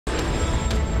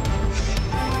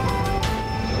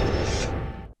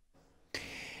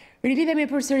Rilidhemi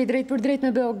përsëri drejt për drejt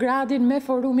me Beogradin me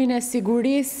forumin e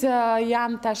sigurisë.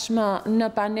 Janë tashmë në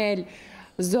panel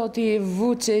zoti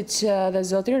Vučić dhe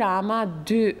zoti Rama,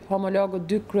 dy homologët,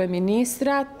 dy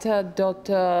kryeministrat, do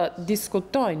të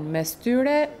diskutojnë mes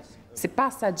tyre.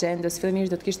 Sipas agjendës, fillimisht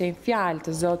do të kishte një fjalë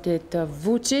të zotit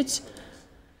Vučić.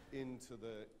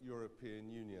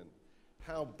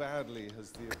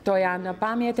 Këto janë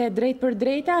pamjet e drejt për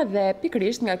drejta dhe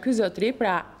pikërisht nga ky zotëri,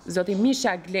 pra zoti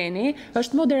Misha Gleni,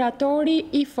 është moderatori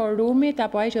i forumit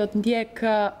apo ai që do të ndjek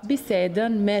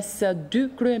bisedën mes dy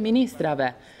kryeministrave.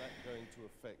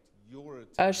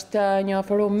 Është një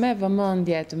forum me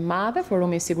vëmendje të madhe,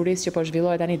 forumi i sigurisë që po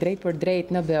zhvillohet tani drejt për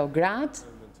drejt në Beograd.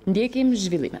 Ndjekim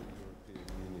zhvillimet.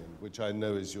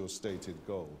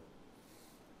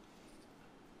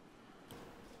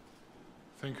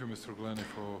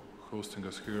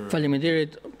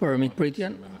 Faleminderit për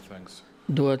mikpritjen.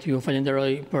 Duhet ju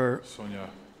falenderoj për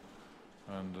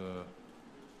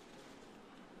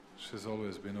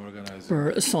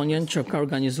Sonjen që ka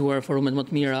organizuar forumet më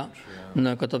të mira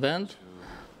në këtë vend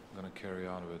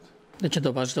dhe që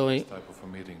do vazhdoj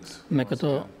me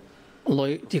këtë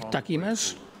lloj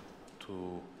takimesh.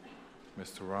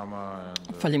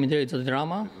 Faleminderit zotit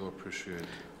Rama.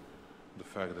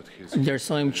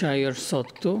 Vlerësojmë që ai është sot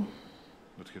këtu.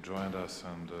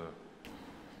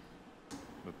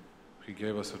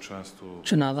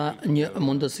 Që na dha një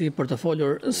mundësi për të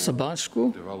folur së bashku,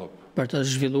 për të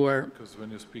zhvilluar,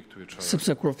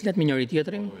 sepse kur flet me njëri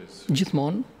tjetrin,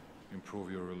 gjithmonë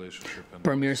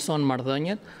përmirëson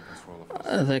marrëdhëniet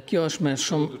dhe kjo është me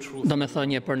shumë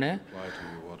domethënie për ne.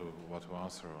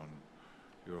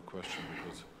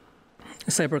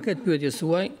 Sa i përket pyetjes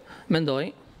suaj, mendoj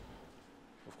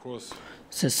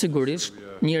se sigurisht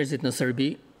njerëzit në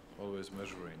Serbi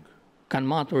kanë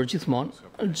matur gjithmonë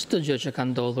çdo gjë që ka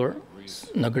ndodhur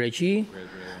në Greqi,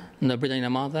 në Britaninë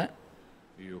e Madhe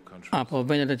apo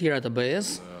vendet e tjera të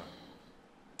BE-s.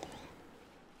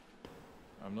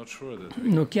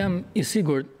 Nuk jam i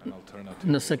sigurt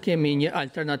nëse kemi një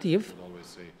alternativë,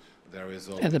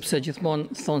 edhe pse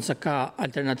gjithmonë thonë se ka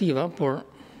alternativa, por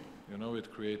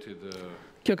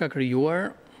kjo ka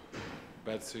krijuar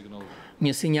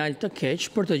një sinjal të keq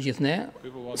për të gjithë ne,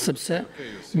 sepse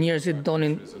njerëzit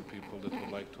donin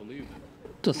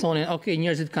të thonin, ok,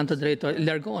 njerëzit kanë të drejtë të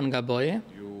largohen nga BE,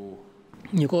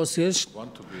 njëkohësisht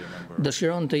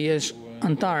dëshiron të jesh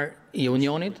antar i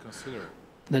Unionit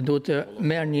dhe duhet të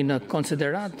merrni në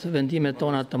konsiderat vendimet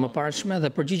tona të mëparshme dhe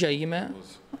përgjigjja ime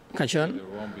ka qenë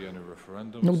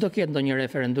nuk do ketë ndonjë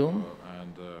referendum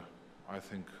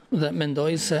dhe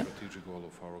mendoj se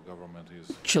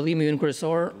qëllimi ynë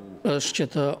kryesor është që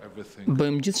të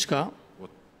bëjmë gjithçka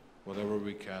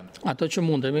ato që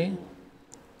mundemi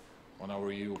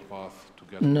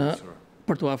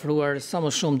për të afruar sa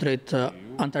më shumë drejt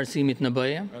antarësimit në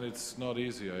BE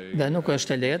dhe nuk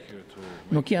është e lehtë.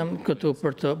 Nuk jam këtu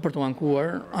për të ankuar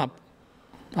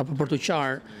apo për të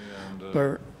qarë për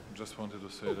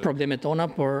problemet tona,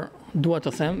 por dua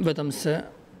të them vetëm se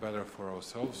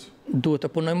duhet të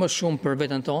punojmë më shumë për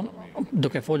veten tonë,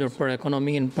 duke folur për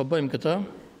ekonominë, po bëjmë këtë.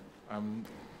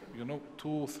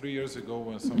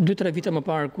 2-3 vite më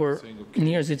parë, kur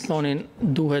njerëzit thonin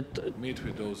duhet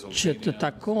që të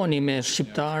takoni me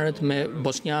shqiptarët, me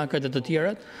bosnjakët e të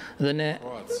tjerët, dhe ne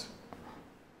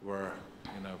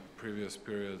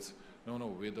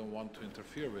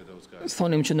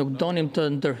thonim që nuk donim të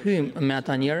ndërhyjmë me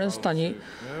ata njerëz. Tani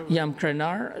jam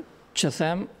krenar që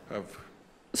them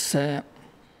se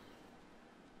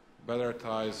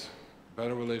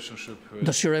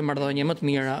dëshiroj marrëdhënie më të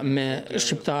mira me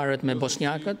shqiptarët, me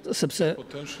bosnjakët, sepse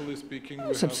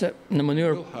në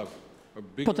mënyrë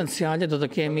potenciale do të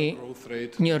kemi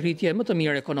një rritje më të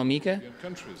mirë ekonomike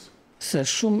se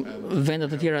shumë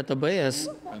vendet e tjera të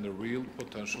BE-s.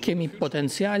 Kemi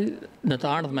potencial në të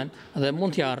ardhmen dhe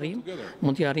mund t'ja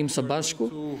arrijmë së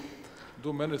bashku.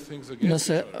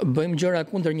 Nëse bëjmë gjëra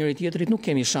kundër njëri tjetrit, nuk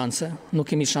kemi shanse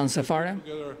fare.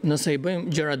 Nëse i bëjmë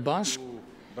gjërat bashkë,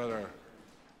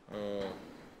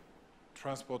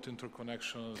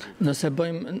 nëse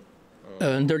bëjmë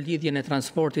ndërlidhjen e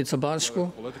transportit së bashku,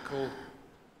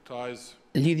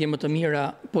 lidhje më të mira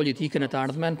politike në të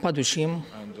ardhmen, padyshim,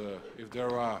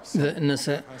 dhe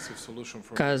nëse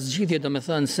ka zgjidhje,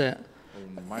 domethënë se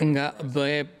nga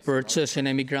BE për çështjen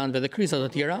e emigrantëve dhe krizat të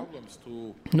tjera,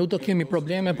 nuk do kemi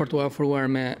probleme për t'u afruar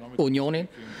me Unionin,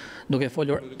 duke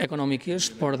folur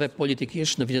ekonomikisht, por dhe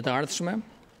politikisht në vitet e ardhshme.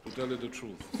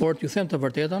 Por t'ju them të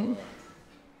vërtetën,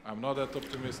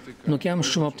 nuk jam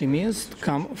shumë optimist,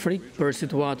 kam frikë për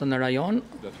situatën në rajon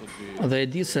dhe e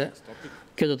di se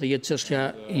kjo do të jetë çështja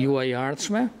juaj e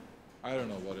ardhshme.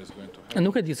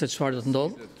 Nuk e di se çfarë do të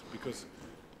ndodhë,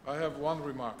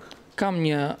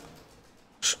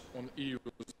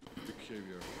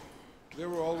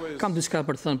 Kam diçka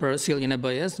për të thënë për sjelljen e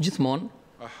BE-s, gjithmonë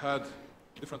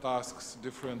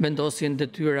vendosin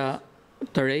detyra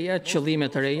të reja, qëllime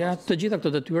të reja, të gjitha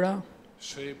këto detyra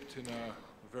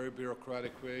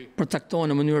përcaktohen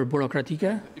në mënyrë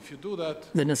burokratike,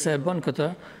 dhe nëse e bën këtë,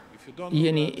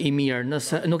 jeni i mirë,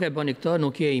 nëse nuk e bëni këtë,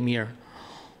 nuk je i mirë.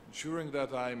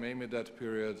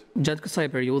 Gjatë kësaj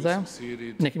periudhe,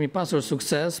 ne kemi pasur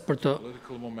sukses për të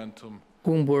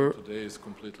humbur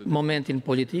momentin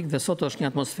politik dhe sot është një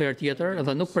atmosferë tjetër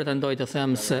dhe nuk pretendoj të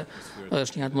them se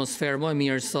është një atmosferë më e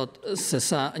mirë sot se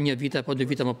sa një vit apo 2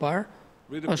 vite më parë.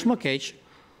 Është më keq.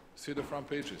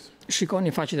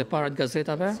 Shikoni faqet e para të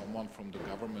gazetave.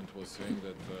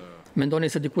 Mendoni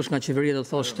se dikush nga qeveria do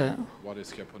thoshte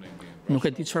nuk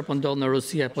e di çfarë po ndodh në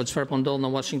Rusi apo çfarë po ndodh në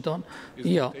Washington.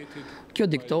 Jo. Kjo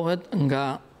diktohet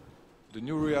nga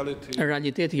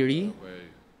realiteti i ri,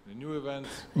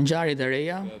 ngjarjet e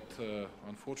reja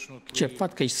që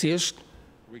fatkeqësisht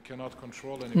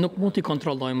nuk mund t'i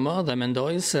kontrollojmë më dhe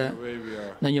mendoj se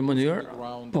në një mënyrë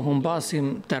po humbasim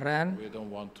terren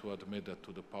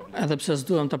edhe pse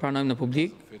s'duam ta pranojmë në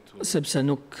publik, sepse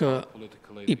nuk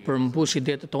i përmbush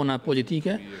idetë tona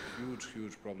politike,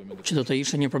 që do të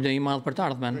ishte një problem i madh për të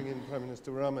ardhmen.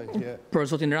 Për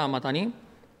zotin Rama tani,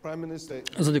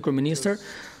 zoti kryeministër,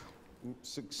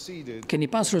 keni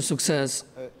pasur sukses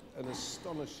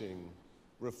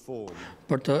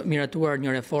për të miratuar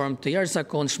një reformë të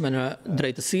jashtëzakonshme në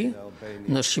drejtësi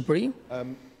në Shqipëri,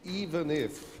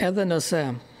 edhe nëse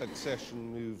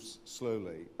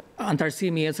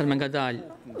antarësimi ecën me ngadalë,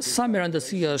 sa me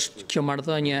rëndësi është kjo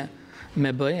marrëdhënie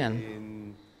me BE-n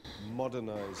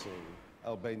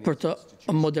për të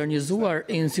modernizuar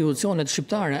institucionet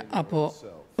shqiptare apo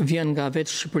vjen nga vetë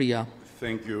Shqipëria?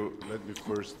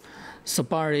 Së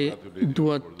pari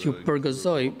duhet t'ju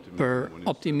përgëzoj për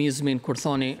optimizmin kur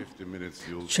thoni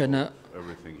që në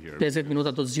 50 minuta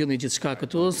do të zgjidhni gjithçka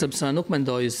këtu, sepse nuk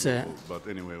mendoj se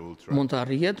mund të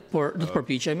arrihet, por do të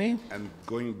përpiqemi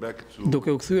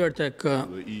duke u kthyer tek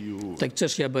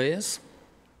çështja e BE-s,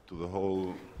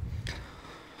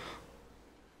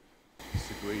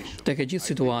 tek e gjithë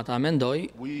situata. Mendoj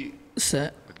se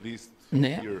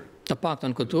ne, të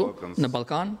paktën këtu në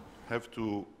Ballkan,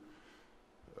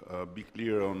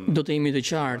 do të jemi të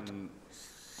qartë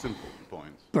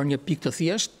për një pikë të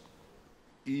thjeshtë.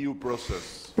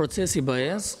 Procesi i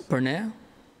BE-s për ne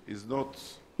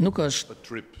nuk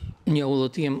është një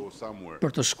udhëtim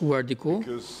për të shkuar diku,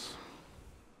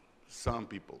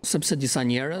 sepse disa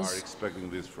njerëz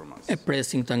e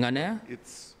presin këtë nga ne.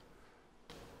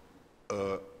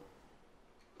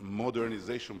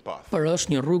 Për është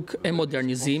një rrugë e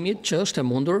modernizimit që është e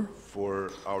mundur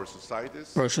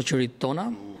për shoqëritë tona,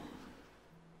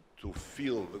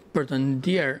 për të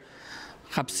ndjerë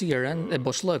hapësirën e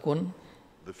boshllëkun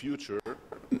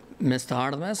mes të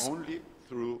ardhmes,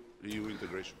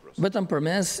 vetëm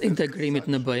përmes integrimit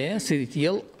në BE, si i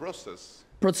tillë,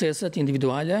 proceset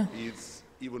individuale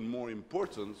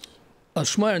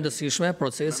është më e rëndësishme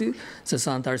procesi se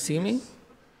sa antarësimi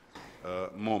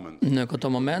në këto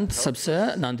moment, sepse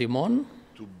na ndihmon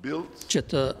që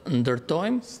të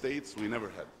ndërtojmë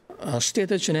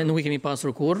shtetet që ne nuk i kemi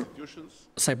pasur kurrë,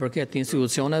 sa i përket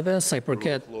institucioneve, sa i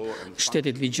përket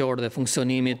shtetit ligjor dhe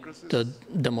funksionimit të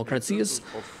demokracisë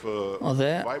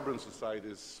dhe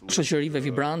shoqërive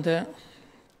vibrante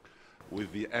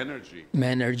me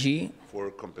energji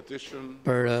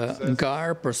për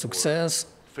garë, për sukses,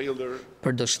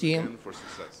 për dështim,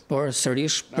 por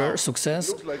sërish për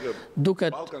sukses,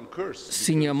 duket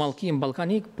si një mallkim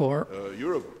ballkanik, por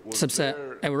sepse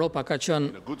Europa ka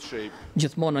qenë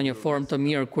gjithmonë në një formë të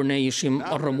mirë kur ne ishim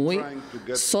rrëmuj,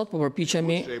 sot po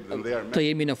përpiqemi të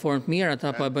jemi në formë të mirë,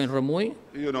 ata po e bëjnë rrëmuj.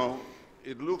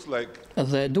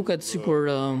 Dhe duket sikur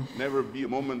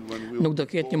nuk do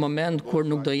ketë një moment kur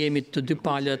nuk do jemi të dy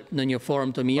palët në një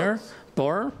formë të mirë,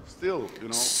 por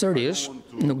sërish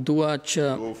nuk dua që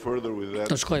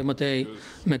të shkoj më tej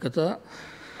me këtë,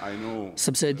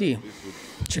 sepse e di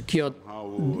që kjo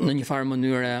në një farë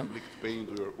mënyre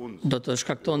do të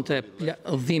shkaktonte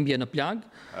dhimbje në plag.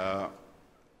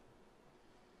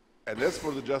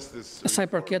 Sa i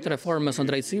përket reformës në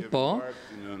drejtësi, po,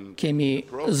 kemi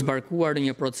zbarkuar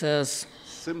një proces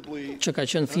që ka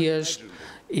qenë thjesht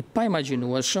i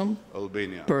paimagjinueshëm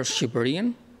për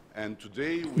Shqipërinë,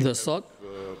 dhe sot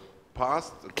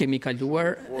kemi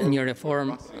kaluar një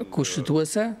reformë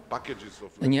kushtetuese,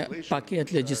 një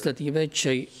paketë legjislative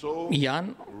që janë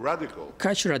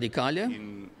kaq radikale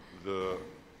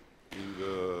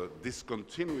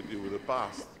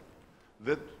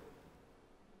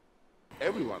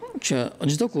që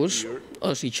çdo kush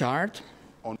është I qartë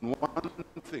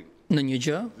në një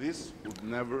gjë,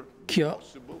 kjo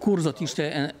kur do të ishte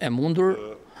e mundur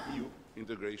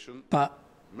pa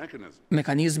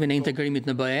mekanizmin e integrimit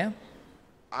në BE.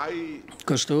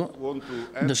 Kështu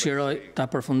dëshiroj ta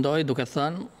përfundoj duke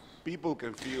thënë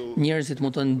njerëzit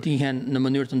mund të ndihen në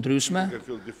mënyrë të ndryshme,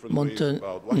 mund të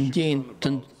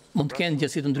kenë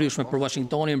ndjesi të ndryshme për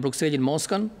Washingtonin, Brukselin,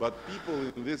 Moskën,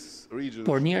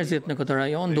 por njerëzit në këtë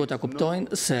rajon duhet ta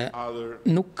kuptojnë se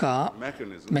nuk ka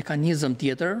mekanizëm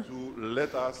tjetër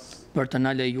për të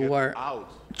na lejuar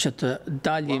që të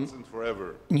dalim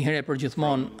një herë për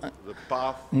gjithmonë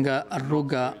nga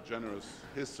rruga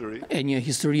e një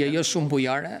historie jo shumë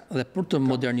bujare dhe për të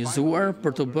modernizuar,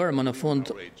 për të bërë më në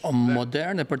fund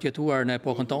modern e për të jetuar në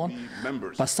epokën tonë,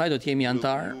 pastaj do të jemi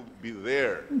antar,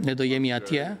 ne do jemi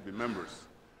atje,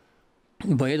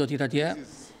 BE do të jetë atje,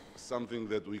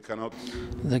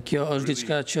 dhe kjo është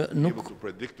diçka që nuk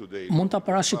mund ta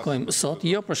parashikojmë sot,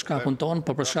 jo për shkakun tonë,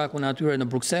 por për shkakun e atyre në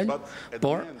Bruksel,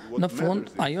 por në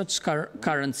fund ajo që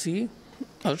ka rëndësi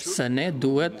është se ne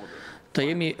duhet të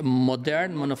jemi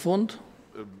modern më në fund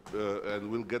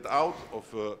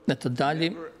dhe të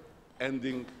dalim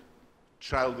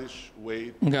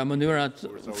nga mënyrat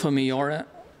fëmijore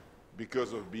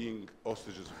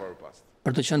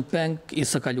për të qenë peng I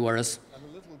së kaluarës.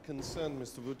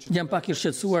 Jam pak I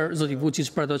shqetësuar, zoti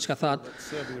Vučić, për ato që ka thatë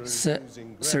se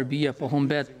Serbia po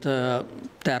humbet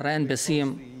terren,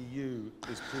 besim,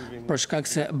 për shkak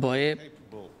se BE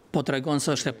po tregon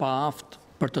se është e paaftë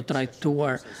për të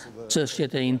trajtuar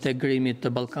çështjet e integrimit të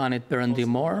Ballkanit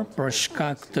Perëndimor për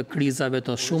shkak të krizave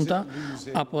të shumta,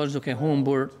 apo është duke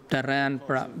humbur terren,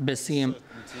 pra besim,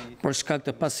 për shkak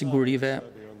të pasigurive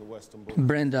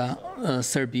brenda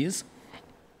Serbisë.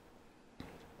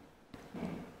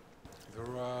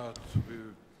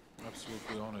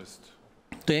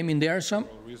 Të jemi ndershëm,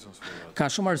 ka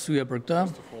shumë arsye për këtë.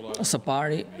 Së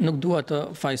pari, nuk dua të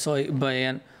fajsoj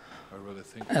BE-n,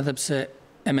 edhe pse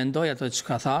e mendoj atë që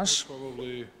ka thash,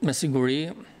 me siguri,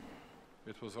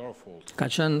 ka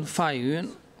qenë faji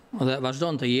ynë dhe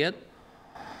vazhdon të jetë.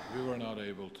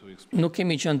 Nuk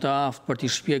kemi qenë të aftë për t'i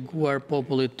shpjeguar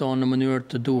popullit tonë në mënyrë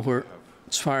të duhur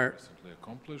çfarë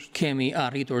kemi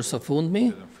arritur së fundmi.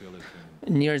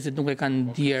 Njerëzit nuk e kanë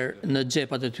ndjerë në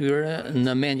xhepat e tyre,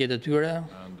 në mendjet e tyre,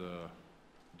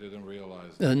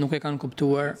 dhe nuk e kanë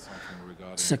kuptuar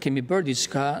se kemi bërë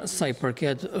diçka sa I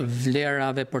përket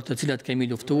vlerave për të cilat kemi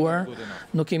luftuar,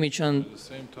 nuk kemi qenë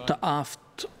të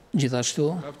aftë gjithashtu,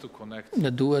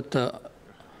 dhe duhet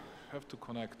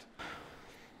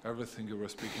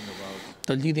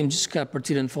të lidhim gjithçka për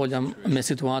cilën folëm me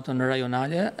situatën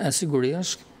rajonale, e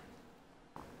sigurisht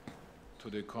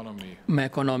me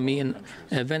ekonominë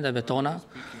e vendeve tona,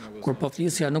 kur po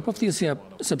flisja, nuk po flisja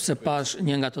sepse pash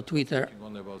një nga të Twitter,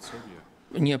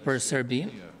 një për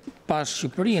Serbinë, pash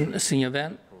Shqipërinë si një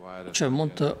vend që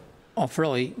mund të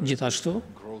ofroj gjithashtu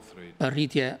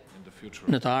rritje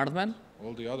në të ardhmen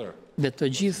dhe të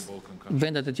gjithë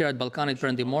vendet e tjera të Ballkanit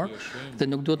Perëndimor, dhe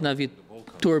nuk duhet na vit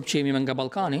turp që jemi nga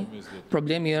Ballkani.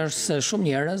 Problemi është se shumë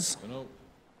njerëz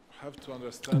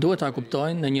duhet ta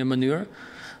kuptojnë në një mënyrë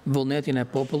vullnetin e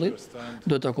popullit,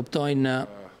 duhet ta kuptojnë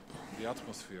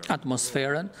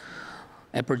atmosferën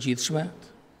e përgjithshme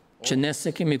që ne se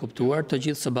kemi kuptuar të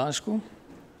gjithë së bashku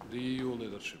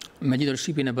me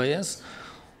leadershipin e BE-s,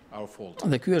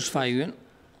 dhe ky është faji ynë,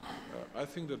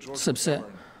 sepse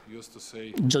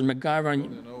John McGovern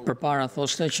përpara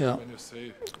thoshte që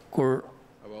kur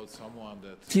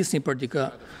flisni për dikë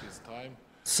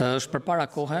se është përpara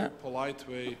kohe,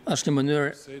 është një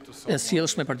mënyrë e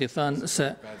sjellshme për t'i thënë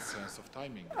se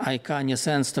ai ka një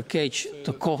sens të keq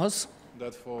të kohës,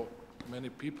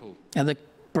 edhe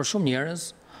për shumë njerëz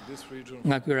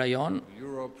nga ky rajon,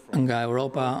 nga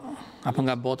Europa apo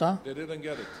nga bota,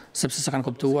 sepse s'e kanë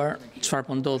kuptuar çfarë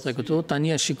po ndodhte këtu.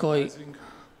 Tani e shikoj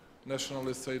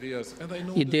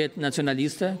idetë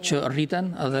nacionaliste që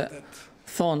rriten dhe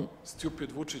thonë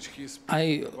ai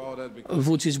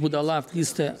Vučić budalla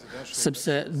fliste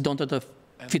sepse donte të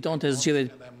fitonte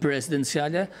zgjedhjet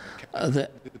presidenciale dhe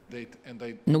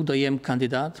nuk do jem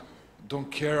kandidat.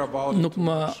 Nuk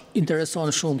më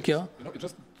intereson shumë kjo.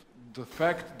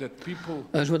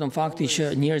 Është vetëm fakti që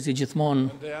njerëzit gjithmonë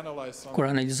kur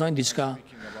analizojnë diçka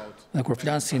dhe kur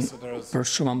flasin për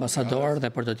shumë ambasador dhe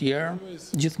për të tjerë,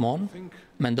 gjithmonë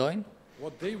mendojnë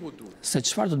se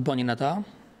çfarë do të bënin ata,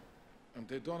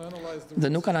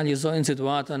 dhe nuk analizojnë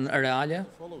situatën reale,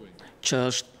 që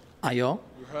është ajo.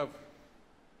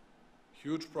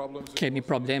 Kemi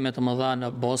probleme të mëdha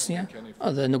në Bosnjë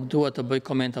dhe nuk dua të bëj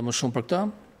komente më shumë për këtë.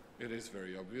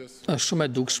 Është shumë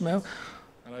e dukshme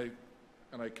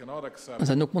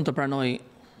Dhe nuk mund të pranoj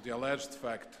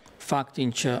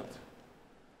faktin që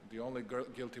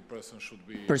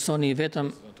personi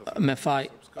vetëm me faj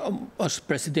është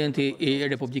presidenti i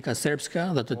Republika Srpska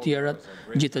dhe të tjerët,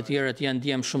 gjithë të tjerët janë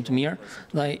djemë shumë të mirë,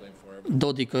 dhe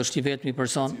Dodik është i vetëmi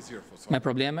person me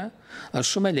probleme, është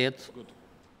shumë e lehtë.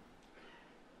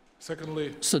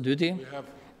 Së dyti,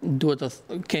 duhet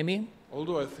të kemi,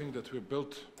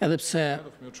 edhe pse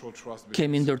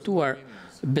kemi ndërtuar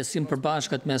besim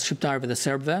përbashkët mes shqiptarëve dhe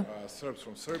serbëve,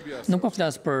 nuk po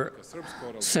flas për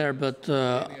serbët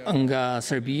nga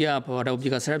Serbia apo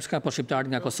Republika Srpska, apo shqiptarët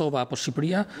nga Kosova apo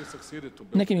Shqipëria,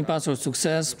 ne kemi pasur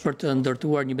sukses për të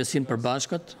ndërtuar një besim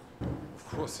përbashkët.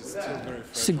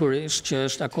 Sigurisht që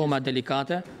është akoma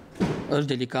delikate,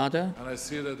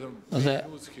 dhe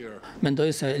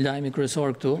mendoj se lajmi kryesor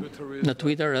këtu në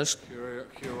Twitter është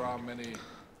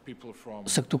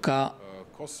se këtu ka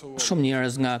shumë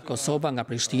njerëz nga Kosova, nga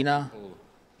Prishtina,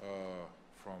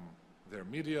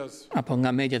 apo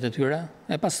nga mediat e tyre,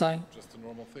 e pastaj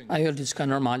ajo është diçka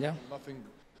normale.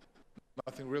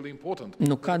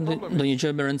 Nuk ka ndonjë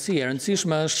gjë me rëndësi. E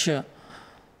rëndësishme është që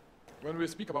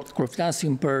kur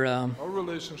flasim për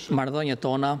marrëdhëniet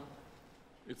tona,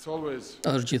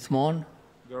 është gjithmonë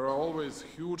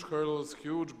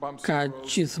ka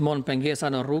gjithmonë pengesa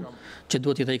në rrugë që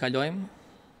duhet i kalojmë.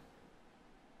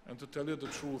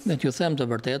 Dhe t'ju them të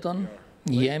vërtetën,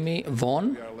 jemi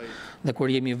vonë, dhe kur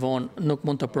jemi vonë nuk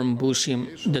mund të përmbushim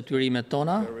detyrimet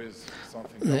tona,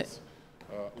 dhe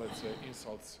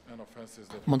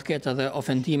mund të ketë edhe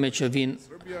ofendime që vinë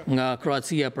nga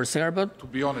Kroacia për serbët,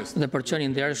 dhe për qenë i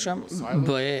ndershëm,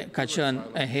 BE ka qenë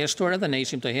e heshtur edhe ne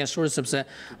ishim të heshtur sepse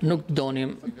nuk donim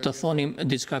të thonim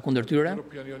diçka kundër tyre.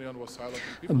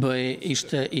 BE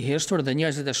ishte i heshtur dhe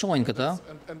njerëzit e shohin këtë.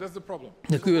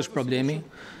 Dhe ky është problemi.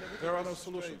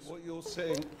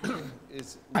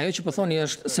 Ajo që po thoni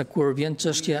është se kur vjen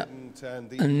çështja,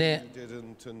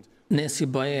 ne si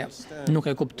BE nuk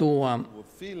e kuptuam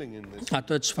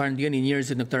atë çfarë ndjeni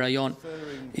njerëzit në këtë rajon,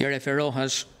 i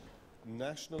referohesh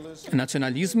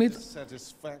nacionalizmit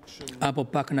apo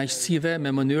pakënaqësive me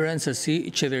mënyrën se si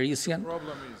qeverisjen.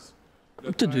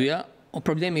 Të dyja,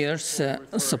 problemi është se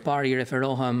së pari i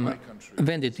referohem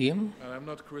vendit tim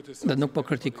dhe nuk po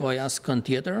kritikoj askën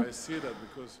tjetër.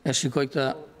 E shikoj këtë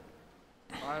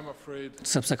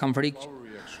sepse kam frikë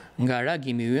nga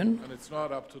reagimi ynë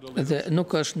dhe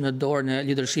nuk është në dorën e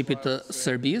leadershipit të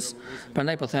Serbisë,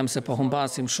 prandaj po them se po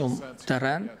humbasim shumë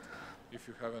terren.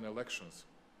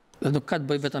 Dhe nuk ka të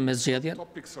bëjë vetëm me zgjedhjet.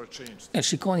 E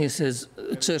shikoni se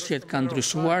çështjet kanë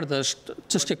ndryshuar dhe është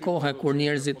çështje kohe kur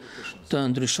njerëzit të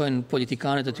ndryshojnë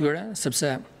politikanët e tyre,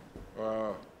 sepse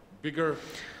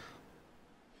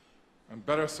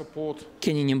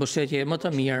keni një mbështetje më të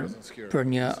mirë për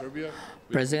një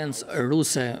prezencë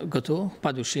ruse këtu,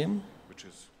 padyshim,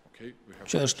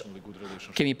 që është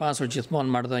kemi pasur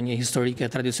gjithmonë marrëdhënie historike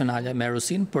tradicionale me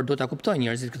Rusinë, por duhet ta kuptojnë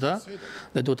njerëzit këtë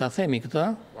dhe duhet ta themi këtë.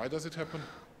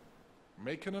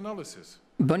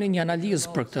 Bëni një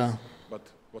analizë për këtë.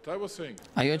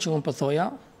 Ajo që unë po thoja,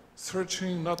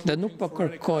 dhe nuk po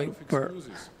kërkoj për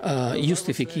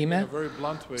justifikime,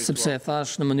 sepse e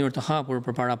thash në mënyrë të hapur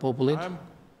përpara popullit.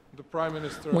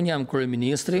 Unë jam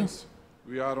kryeministri,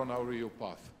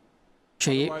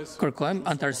 që i kërkojmë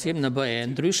antarësim në BE,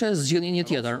 ndryshe zgjidhni një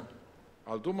tjetër.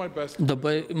 Do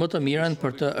bëj më të mirën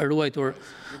për të ruajtur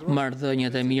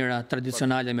marrëdhëniet e mira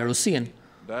tradicionale me Rusinë,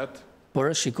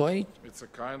 por shikoj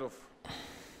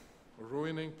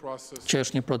që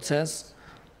është një proces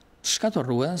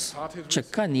shkatërrues që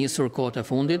ka nisur kohët e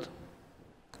fundit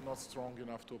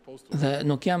dhe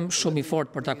nuk jam shumë i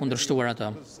fortë për ta kundërshtuar atë.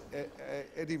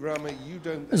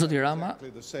 Zoti Rama,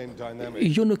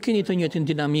 ju nuk keni të njëjtin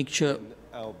dinamik që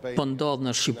po ndodh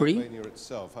në Shqipëri.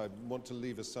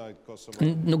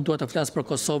 Nuk dua të flas për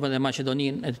Kosovën dhe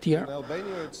Maqedoninë e të tjerë,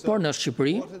 por në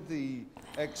Shqipëri,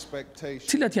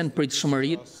 cilat janë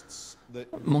pritshmëritë,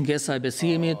 mungesa e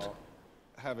besimit,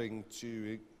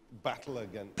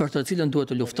 për të cilën duhet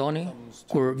të luftoni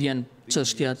kur vjen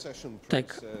çështja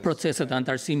tek proceset e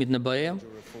antarësimit në BE,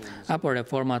 apo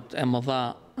reformat e mëdha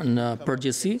në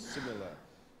përgjithësi,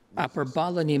 a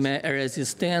përballeni me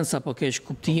rezistencë apo keq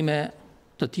kuptime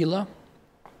të tilla?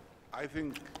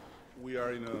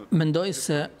 Mendoj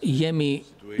se jemi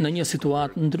në një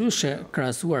situatë ndryshe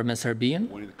krahasuar me Serbinë,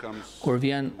 kur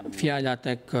vjen fjala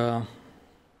tek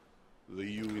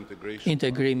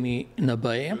integrimi në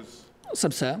BE,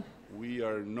 sepse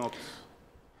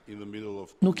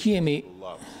nuk jemi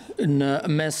në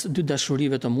mes dy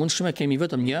dashurive të mundshme, kemi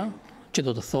vetëm një, që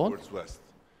do të thotë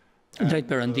drejt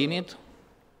perëndimit,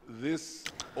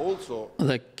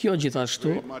 dhe kjo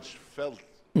gjithashtu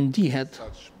ndihet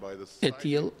e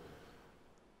tillë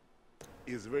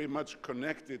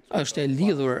është e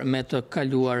lidhur me të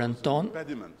kaluarën tonë,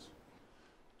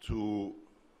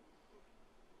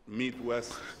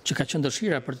 që ka qenë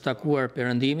dëshira për të takuar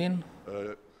Perëndimin,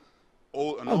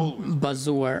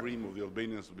 bazuar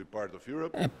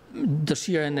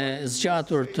dëshirën e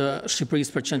zgjatur të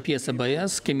Shqipërisë për të qenë pjesë e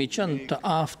BE-s, kemi qenë të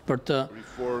aftë për të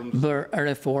bërë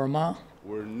reforma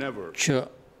që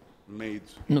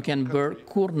nuk janë bërë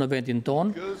kurrë në vendin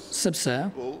tonë, sepse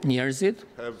njerëzit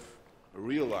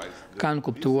kanë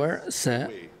kuptuar se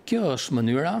kjo është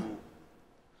mënyra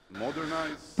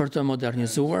për të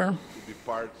modernizuar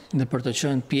dhe për të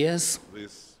qenë pjesë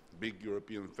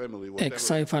e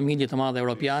kësaj familje të madhe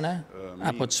europiane,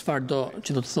 apo çfarë do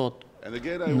që do të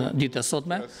thotë në ditët e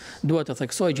sotme. Duhet të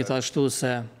theksoj gjithashtu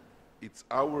se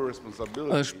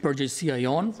është përgjegjësia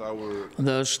jonë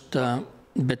dhe është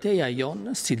betejë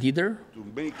jonë si lider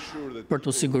për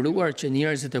të siguruar që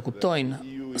njerëzit e kuptojnë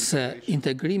se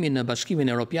integrimi në Bashkimin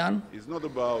Evropian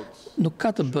nuk ka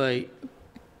të bëjë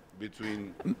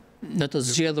në të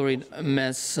zgjedhurin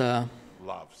mes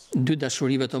dy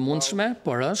dashurive të mundshme,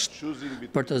 por është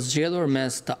për të zgjedhur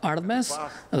mes të ardhmes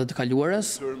dhe të kaluarës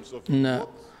në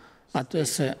atë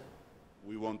se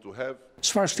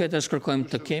çfarë shtetesh kërkojmë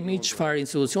të kemi, çfarë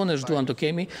institucionesh duam të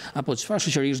kemi, apo çfarë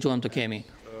shoqërish duam të kemi.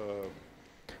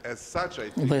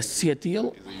 Dhe si e tillë,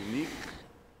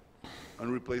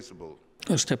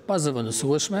 është e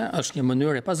pazëvendësueshme, është një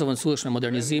mënyrë e pazëvendësueshme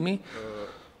modernizimi.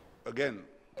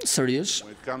 Sërish,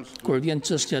 kur vjen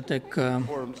çështja tek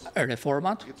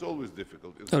reformat,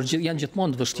 janë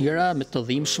gjithmonë të vështira, të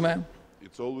dhimbshme.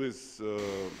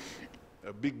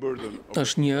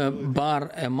 Është një barë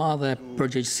e madhe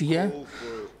përgjegjësie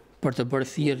për të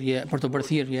bërë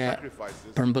thirrje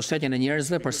për mbështetjen e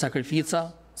njerëzve, për sakrifica,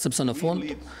 sepse në fund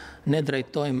ne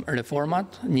drejtojmë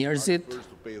reformat, njerëzit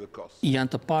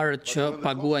janë të parët që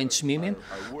paguajnë çmimin,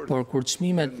 por kur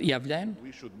çmimet ja vlen,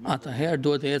 atëherë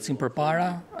duhet të ecim përpara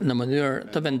në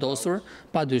mënyrë të vendosur,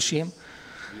 padyshim.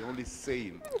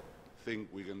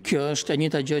 Kjo është e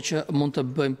njëjta gjë që mund të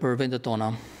bëjmë për vendet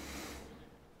tona.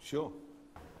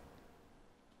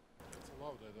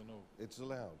 It's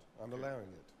allowed. I'm allowing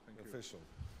it. Official.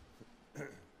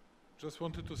 Just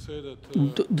wanted to say that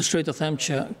Dëshiroj të them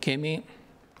që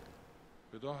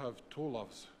we don't have two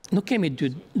loves. nuk kemi dy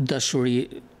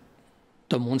dashuri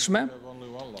të mundshme, We have only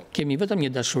one love. kemi vetëm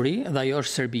një dashuri dhe ajo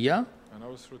është Serbia, And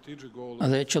our strategic goal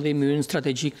dhe qëllimi ynë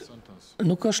strategjik sentence.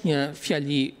 nuk është një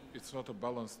fjali It's not a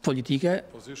balanced politike,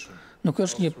 position. nuk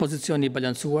është një pozicion i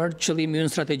balancuar, qëllimi ynë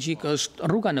strategjik është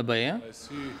rruga në BE, I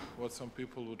see what some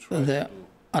people would try dhe to do.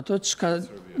 ato çka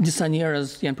disa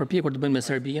njerëz janë përpjekur të bëjnë me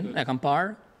Serbinë, e kam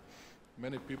parë,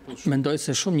 Many people should mendoj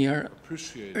se shumë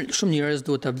appreciate njerëz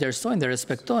duhet të vlerësojnë dhe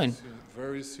respektojnë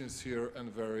very sincere and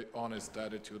very honest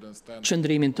attitude and stand.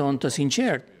 qëndrimin tonë të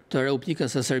sinqert të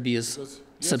Republikës së Serbisë,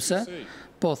 sepse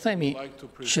po themi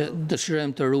që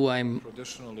dëshirojmë të ruajmë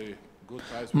Traditionally good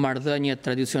ties marrëdhënie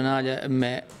tradicionale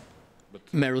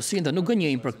me Rusinë dhe nuk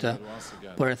gënjejmë për këtë.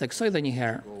 Por e theksoj edhe një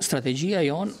herë, strategjia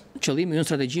jonë, qëllimi ynë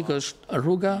strategjik është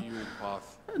rruga EU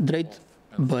path drejt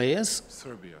BE-s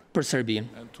Serbia. për Serbinë.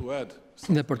 And to add,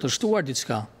 Dhe për të shtuar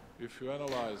diçka, if you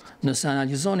analyzed nëse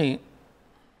analizoni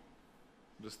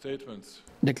the statements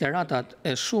deklaratat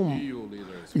e shumë EU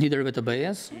leaders, liderëve të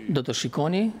BE-s, do të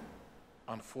shikoni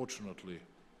unfortunately,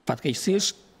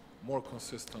 fatkeqësisht more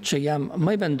consistent që jam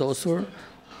më i vendosur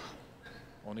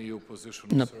on EU position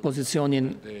në on Serbia pozicionin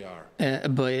than they are e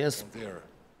BE-s on their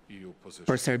EU position.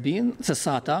 për Serbinë, se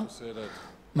sa ata, Say that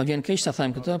më vjen keq ta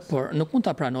them këtë, por nuk mund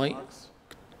ta pranoj,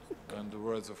 and the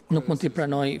words of nuk mund t'i criticism,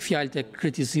 pranoj fjalët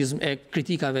e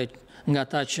kritikave nga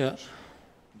ata që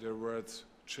their words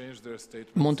change their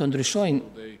statements mund të ndryshojnë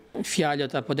so they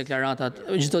fjalët apo deklaratat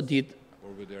çdo ditë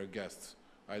or with their guests.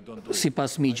 I don't do it.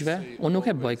 sipas miqve. Unë nuk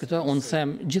e bëj këtë, unë them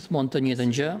gjithmonë të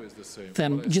njëjtën gjë,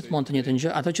 them gjithmonë të njëjtën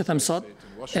gjë. Ato që them sot,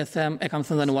 e kam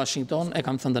thënë dhe në Washington, e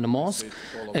kam thënë dhe në Moskë,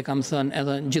 e kam thënë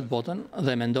edhe në gjithë botën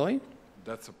dhe mendoj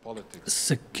That's a politics.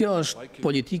 se kjo është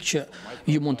politikë që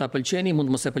ju mund ta pëlqeni, mund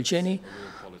mos e pëlqeni,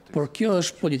 por kjo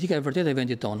është politika e vërtetë e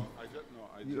vendit tonë.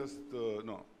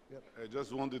 I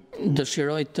just wanted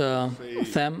Dëshiroj të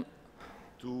them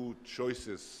two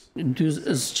choices, dy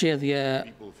zgjedhje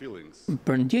people feelings,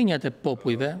 për ndjenjat e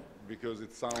popujve, because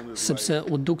it sounded sepse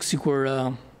u duk sikur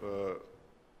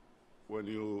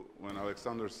when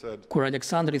Alexander said kur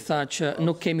Aleksandri tha që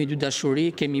nuk kemi dy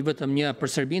dashuri, kemi vetëm një për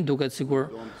Serbinë, duket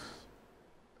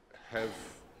have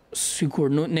sikur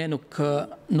ne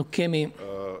nuk kemi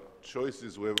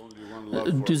choices, we have only one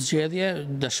love dy for. zgjedhje,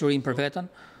 dashurim për veten.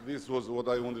 This was what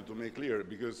I wanted to make clear,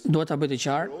 because Duhet ta bëj të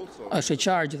qartë, është e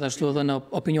qartë gjithashtu edhe në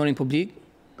opinionin publik,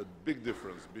 a big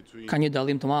difference between ka një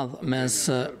dallim të madh mes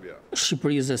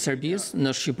Shqipërisë dhe Serbisë.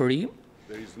 Në Shqipëri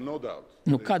there is no doubt.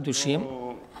 nuk ka dyshim,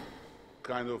 No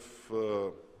kind of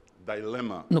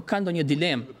dilemma. nuk ka ndonjë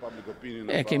dilemë. The public opinion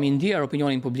E about kemi ndier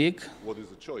opinionin publik what is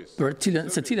the choice. për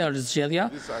se cila është zgjedhja.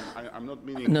 This I'm not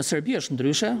meaning Në Serbi është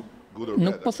ndryshe. good or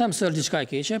Nuk bad. po them se është diçka e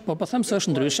keqe, po po them se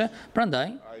është ndryshe.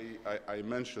 Prandaj I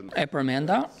mentioned e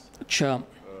përmenda që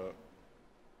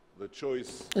the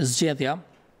choice zgjedhja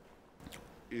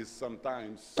is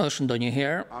sometimes është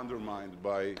ndonjëherë undermined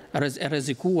by e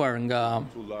rrezikuar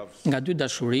two loves nga dy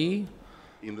dashuri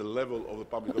in the level of the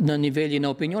public në nivelin e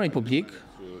opinionit publik.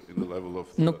 in the level of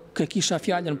Nuk e kisha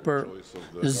fjalën për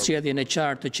zgjedhjen e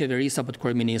qartë të qeverisë apo të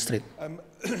kryeministrit.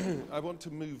 I want to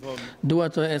move on Dua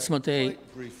të ecë më tej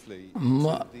quite briefly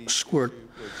më to the shkurt. issue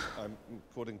which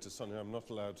according to Sonia, I'm not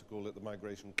allowed to call it the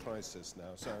migration crisis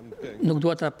now, so I'm going Nuk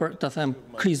dua ta them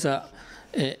kriza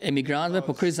e emigrantëve,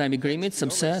 po kriza e emigrimit,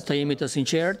 sepse të jemi të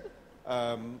sinqert,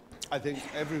 I think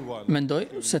everyone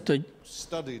mendoj se të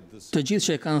studied the të gjithë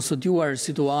që e kanë studiuar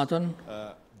situatën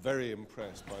very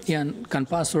impressed by kanë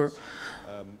pasur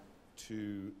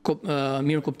to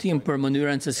mirë kuptim për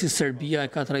mënyrën se si Serbia e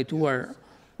ka trajtuar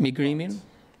migrimin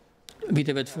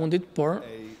viteve të fundit, por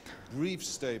a brief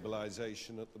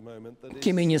stabilization at the moment that is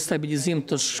kemi një stabilizim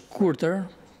të shkurtër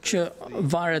që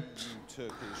varet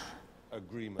Turkish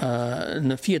agreement.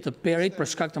 në fije të perit për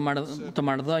shkak të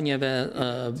marrëdhënieve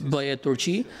BE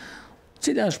Turqi,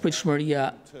 cila është pritshmëria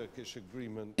Turkish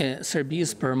agreement e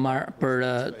Serbisë për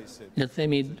le të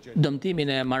themi dëmtimin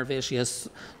e marrëveshjes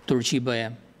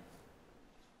Turqi-BE.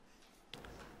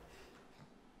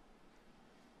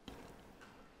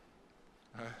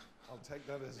 I'll take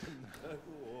that as a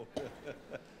no.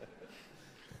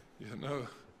 You know,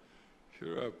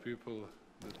 here are people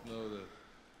that know that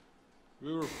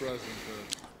we were present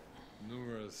at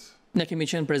numerous Ne kemi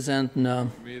qenë prezent në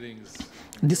meetings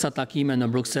disa takime në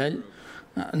Bruksel,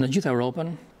 në gjithë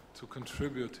Europën, to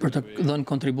contribute për in të a way dhënë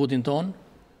kontributin ton,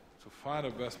 to find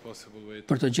a best possible way to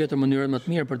për të gjetur mënyrën më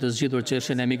të mirë për të zgjidhur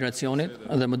çështjen e emigracionit,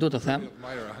 dhe më duhet të them,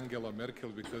 admire Angela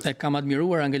Merkel because e kam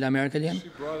admiruar Angela Merkelin,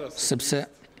 she brought us sepse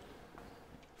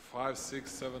 5,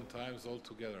 6, 7 times all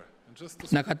together. And just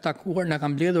to na ka takuar, na ka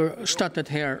mbledhur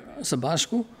 7-8 herë së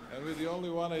bashku, and with the only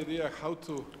one idea how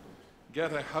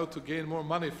to gain more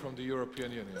money from the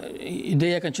European Union.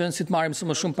 ideja kanë qenë si të marrim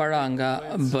më shumë para nga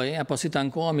BE, apo si të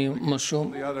ankohemi më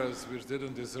shumë The others which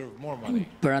didn't deserve more money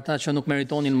për ata që nuk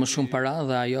meritonin më shumë para,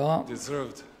 dhe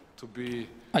deserved to be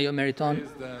ajo meriton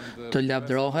raised and të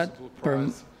lavdërohet për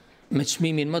me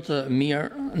çmimin më të mirë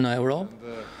në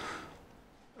Europë.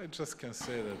 I just can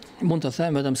say that Mund të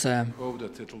them vetëm se hope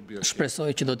that it will be okay. shpresoj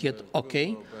që do të jetë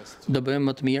okay, do bëjmë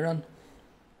më të mirën,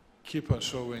 Keep on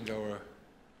showing our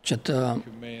që të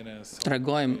humane and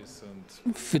tregojmë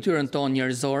and fytyrën tonë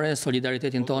njerëzore,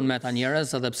 solidaritetin tonë me ata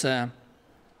njerëz, edhe pse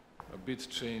a bit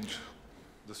change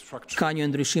the structure. ka një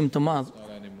ndryshim të madh.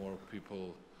 Not anymore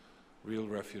people, real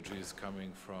refugees coming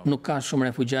from Nuk ka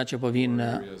shumë refugjat që po vinë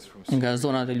areas from nga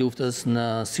zonat e luftës në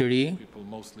Siri. people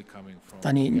mostly coming from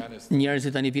Tani Afghanistan,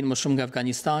 njerëzit tani vinë më shumë nga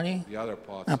Afganistani the other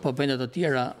parts apo vende të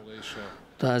tjera of Asia.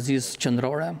 të Azisë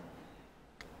qendrore,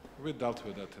 We dealt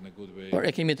with that in a good way. por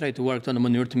e kemi trajtuar këtë në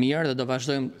mënyrë të mirë dhe do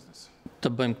vazhdojmë të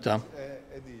bëjmë këtë.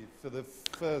 Eddie, for the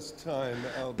first time,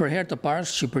 Për herë të parë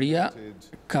Shqipëria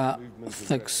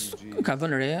ka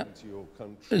vënë re to your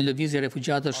country, lëvizje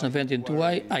refugjatësh në vendin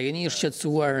tuaj. A jeni i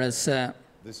shqetësuar se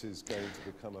this is going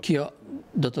to become a kjo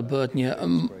do të bëhet një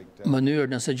mënyrë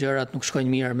nëse gjërat nuk shkojnë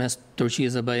mirë mes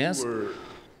Turqisë dhe BE-s? we're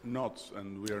not,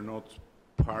 and we are not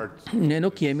part Ne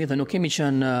nuk jemi dhe nuk kemi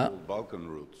qenë of Balkan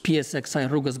route. pjesë e kësaj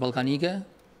rrugës ballkanike,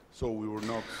 So we were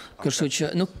not kështu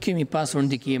që nuk kemi pasur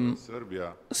ndikim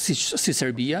Serbia, si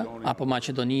Serbia, apo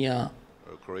Maqedonia,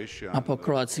 Croatia apo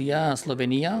Kroacia,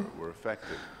 Slovenia, were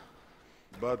affected.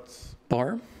 But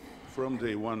por from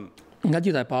day one, nga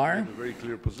dita e parë a very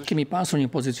clear position kemi pasur një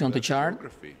pozicion të qartë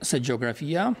se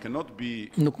gjeografia cannot be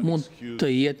nuk mund excuse të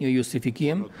jetë një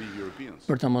justifikim not be Europeans.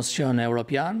 për të mos qenë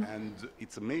europian, And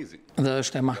it's amazing. dhe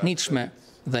është e mahnitshme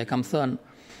dhe e kam thënë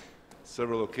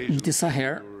Several occasions disa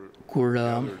herë kur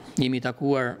jemi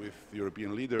takuar with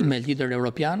European leaders me lider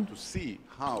europian to see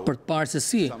how për të parë se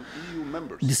si some EU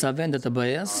members disa vende të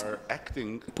BE-s are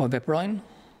acting po veprojnë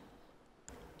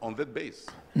on that base.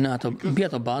 në ato mbi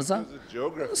ato baza, The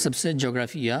geography sepse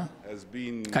gjeografia has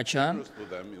been Ka qenë generous to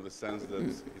them in the sense that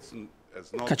it's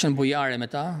ka qenë bujare me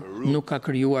ta, nuk ka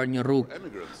krijuar një rrugë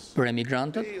për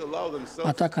emigrantët.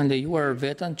 Ata kanë lejuar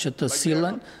veten që të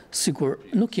sillen sikur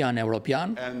nuk janë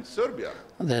europian,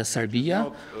 dhe Serbia,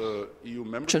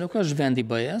 që nuk është vend i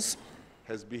BE-s,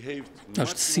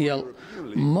 është sjell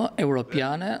më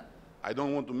europiane,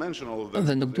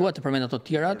 dhe nuk dua të përmend ato të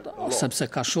tjerat, sepse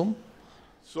ka shumë.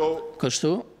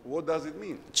 Kështu,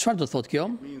 çfarë do të thotë kjo?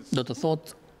 Do të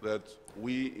thotë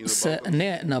se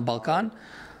ne në Ballkan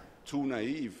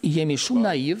jemi shumë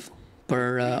naiv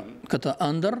për këtë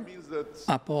ëndër,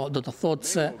 apo do të thotë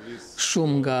se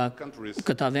shumë nga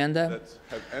këta vende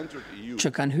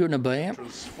që kanë hyrë në BE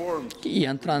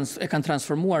e kanë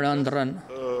transformuar ëndrrën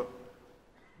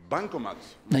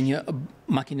në një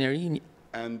makineri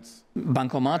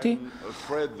bankomati,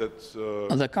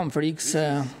 dhe kam frikë se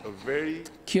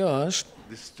kjo është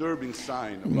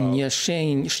një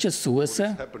shenjë shqetësuese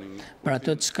për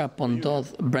atë çka po ndodh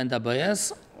brenda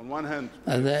BE-s,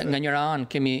 dhe nga njëra anë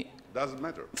kemi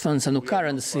thënë se nuk ka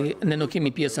rëndësi, ne nuk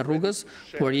kemi pjesë e rrugës,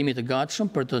 por jemi të gatshëm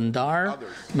për të ndarë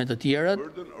me të tjerët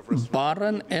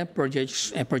barrën e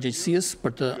përgjegjësisë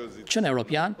për të qenë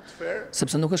europian,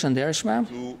 sepse nuk është e ndershme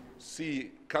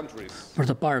për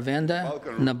të parë vende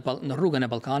në rrugën e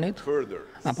Ballkanit,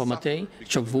 apo mëtej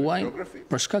që vuajnë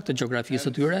për shkak të gjeografisë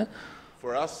së tyre,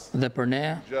 dhe për ne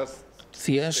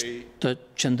thjesht të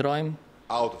qëndrojmë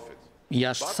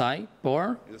jashtë saj, por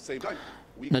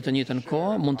në të njëjtën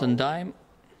kohë mund të ndajmë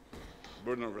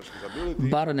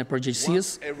barrën e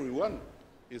përgjegjësisë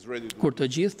kur të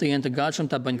gjithë të jenë të gatshëm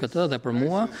ta bëjnë këtë, dhe për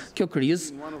mua kjo krizë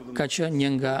ka qenë një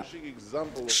nga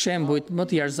shembujt më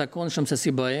të jashtëzakonshëm se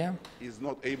si BE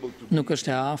nuk është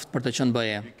e aftë për të qenë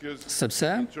BE,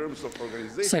 sepse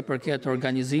sa i përket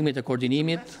organizimit e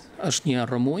koordinimit është një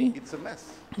rrëmuj,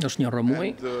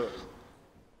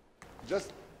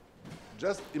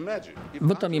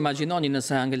 Vetëm imagjinoni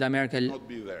nëse Angela Merkel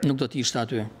nuk do të ishte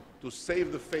aty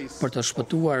për të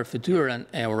shpëtuar fytyrën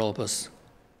e Europës.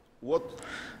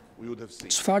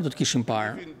 Çfarë do të kishim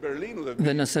parë?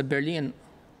 Dhe nëse Berlin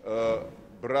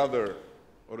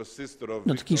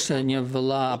do të kishte një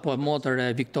vëlla apo motër e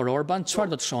Viktor Orban,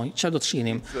 çfarë do të shohim? Çfarë do të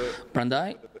shinim? Prandaj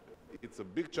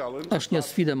është një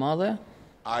sfidë e madhe,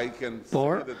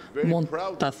 por mund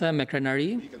ta them me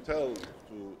krenari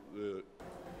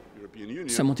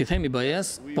se mund t'i themi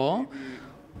BE-s, po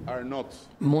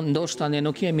ndoshta ne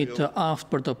nuk jemi të aftë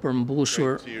për të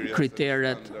përmbushur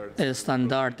kriteret e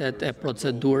standardet e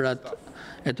procedurat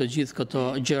e të gjithë këto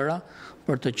gjëra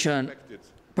për të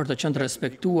qenë të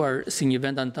respektuar si një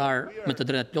vend antar me të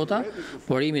drejtat plota,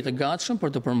 por jemi të gatshëm për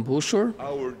të përmbushur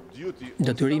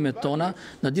detyrimet tona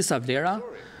në disa vlera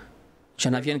që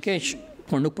na vjen keq,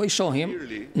 por nuk po i shohim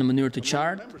në mënyrë të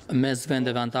qartë mes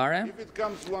vendeve anëtare.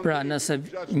 Pra nëse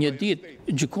një ditë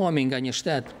gjykohemi nga një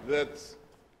shtet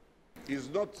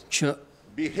që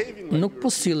nuk po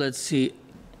sillet si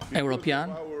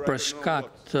europian për shkak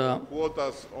të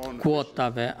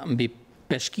kuotave mbi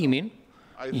peshkimin,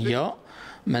 jo,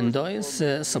 mendoj se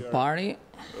së pari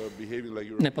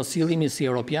ne po sillemi si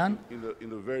europian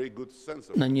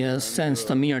në një sens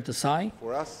të mirë të saj,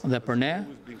 dhe për ne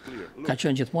ka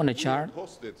qenë gjithmonë e qartë,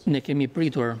 ne kemi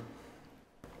pritur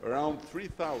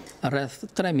rreth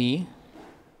 3.000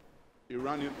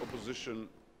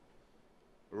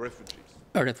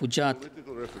 refugjat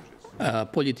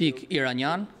politik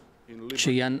iranian që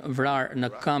janë vrarë në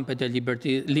kampet e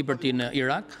Liberty në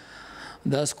Irak,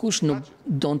 dhe askush nuk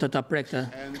donte ta prekte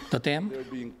të temë.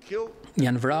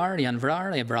 Janë vrarë.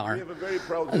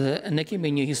 Dhe ne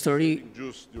kemi një histori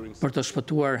për të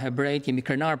shpëtuar hebrejt, jemi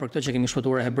krenar për këtë që kemi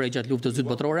shpëtuar hebrejt gjatë luftës së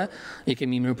dytë botërore, i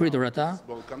kemi mirëpritur ata.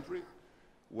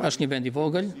 Është një vend i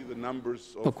vogël,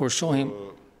 por kur shohim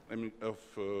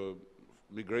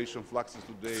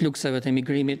flukseve të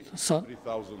emigrimit sot,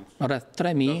 rreth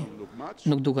 3.000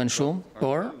 nuk duken shumë,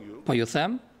 por po ju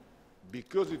them,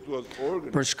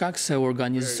 për shkak se u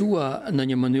organizua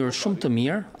në një mënyrë shumë të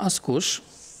mirë, askush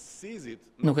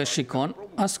nuk e shikon,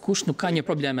 askush nuk ka një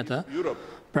problem me të.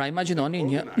 Pra imagjinoni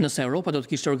nëse Europa do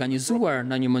të kishte organizuar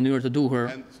në një mënyrë të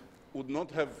duhur,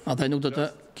 dhe nuk do të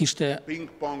kishte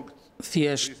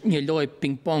thjesht një lojë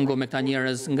ping-pongo me këta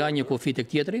njerëz nga një kufi tek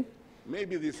tjetri,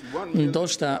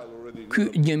 ndoshta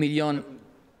ky 1 milion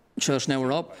që është në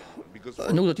Europë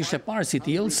nuk do të ishte parë si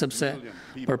tillë, sepse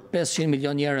për 500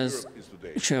 milion njerëz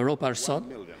që Europa është sot,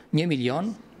 1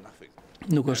 milion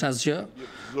nuk është asgjë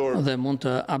dhe mund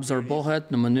të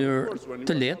absorbohet në mënyrë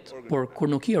të lehtë, por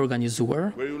kur nuk i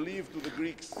organizuar,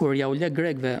 kur ja u lë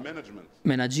grekëve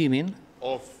menaxhimin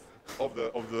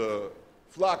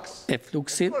e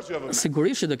fluksit,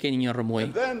 sigurisht që do keni një rrëmuj.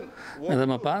 Edhe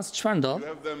më pas, çfarë ndodh?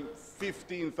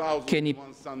 keni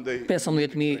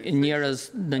 15.000 njerëz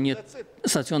në një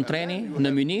stacion treni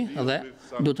në Myni dhe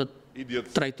du të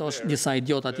trajtosh disa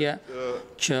idiot atje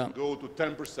që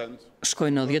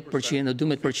shkojnë në 10%, në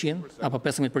 12% apo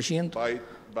 15%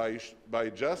 by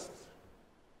just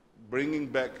bringing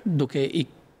back duke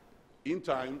in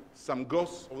time some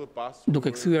ghosts of the past.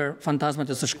 Duke kthyer fantazmat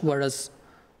e së shkuarës.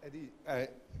 Eddie,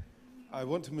 I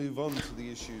want to move on to the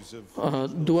issues of...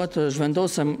 Dua të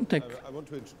zhvendosem I want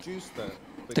to introduce that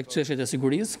tek çështjet e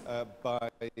sigurisë by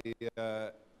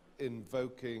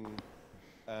invoking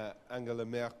Angela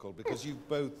Merkel, because you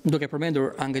both duke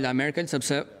përmendur Angela Merkel,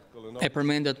 sepse e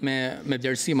përmendet me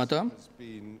vlerësim atë.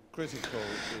 been critical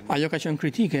in Ajo ka qenë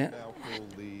kritike now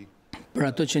called the për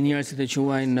ato që njerëzit e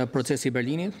quajnë procesi i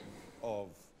Berlinit, of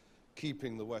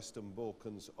keeping the Western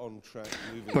Balkans on track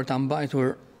moving për ta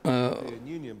mbajtur to the European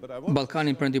Union. But I want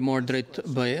Ballkanin perëndimor drejt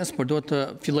BE-s, por duhet të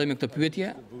filloj me këtë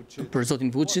pyetje për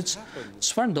zotin Vučić.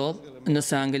 Çfarë ndodh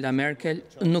nëse Angela Merkel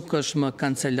nuk është më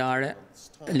kancelare,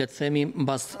 le të themi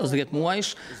mbas 10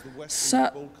 muajsh, sa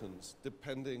Balkans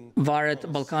depending varet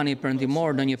Ballkani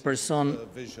perëndimor në një person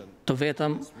vision. të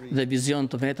vetëm dhe vizion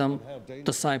të vetëm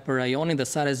të saj për rajonin dhe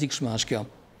sa rrezikshme është kjo.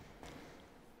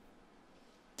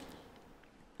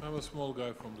 I'm a small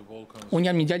guy from the Balkans. Unë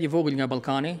jam një djalë i vogël nga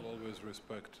Ballkani Always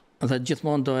respect dhe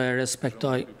gjithmonë do e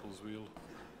respektoj people's will,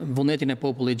 vullnetin e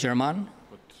popullit gjerman,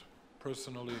 but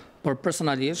personally, por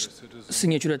personalisht, si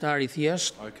një qytetar i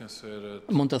thjesht, I can say that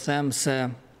mund të them se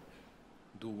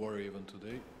do worry even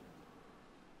today,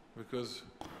 because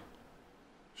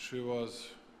she was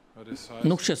a decisive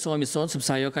nuk shqetësohemi sot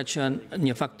sepse ajo ka qenë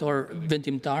një faktor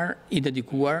vendimtar i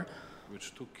dedikuar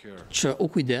which took care që u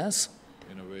kujdes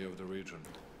in a way of the region.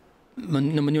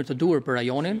 në mënyrë të duhur për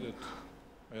rajonin.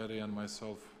 That Eddie and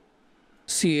myself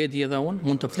Si Edi edhe unë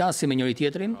mund të flasim me njëri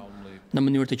tjetrin calmly, në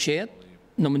mënyrë të qetë,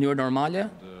 në mënyrë normale,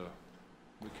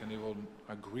 we can even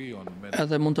agree on many.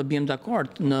 edhe mund të biem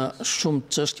dakord në shumë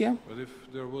çështje, But if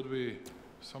there would be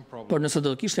some por problem, nëse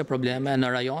do të kishte probleme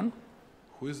në rajon,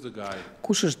 who is the guy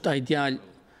kush është ai djalë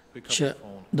pick up që the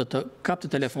phone, do të kapte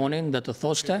telefonin dhe të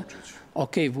thoshte,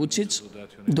 ok, Vučić,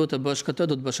 do të bësh këtë,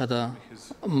 do të bësh atë.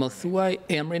 Më thuaj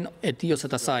emrin e tij ose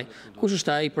të saj. Kush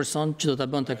është ai person që do ta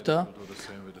bënte këtë? do the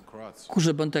same with the Croats, Kush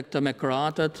e bënte këtë me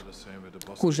kroatët? the same with the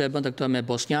Bosnians? Kush e bënte këtë me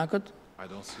bosnjakët? I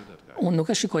don't see that guy. Unë nuk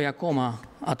e shikoj akoma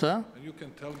atë. And you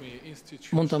can tell me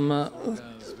institutions, Mund të më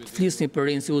organs within, flisni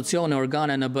për institucione,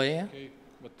 organe në BE. okay,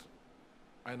 but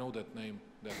I know that name,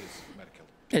 that is Merkel.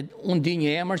 Unë di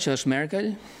një emër që është Merkel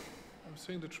I'm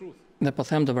saying the truth. dhe po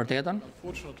them të vërtetën.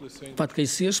 Unfortunately, saying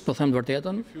Fatkeqësisht po them të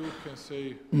vërtetën. if you can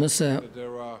say Nëse that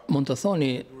there are, mund të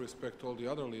thoni you respect all the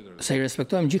other leaders, se I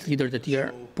respektojmë gjithë liderët e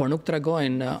tjerë, por nuk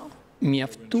tregojnë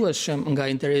mjaftueshëm nga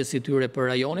interesi i tyre për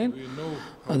rajonin, we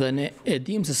know dhe ne e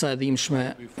dim se sa e dhimbshme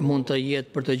mund të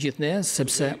jetë për të gjithë ne,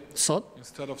 sepse sot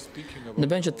instead of speaking në about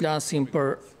vend që të flasim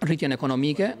për rritjen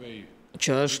ekonomike, way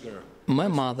që është më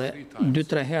e madhe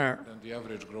 2-3 herë than the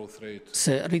average growth rate,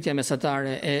 se rritja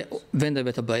mesatare e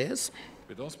vendeve të BE-s,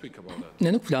 we don't speak about that.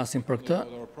 ne nuk flasim për këtë,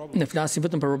 ne flasim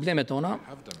vetëm për problemet tona,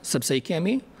 sepse I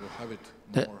kemi We'll have it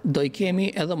dhe more. do I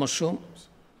kemi edhe më shumë,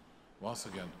 Once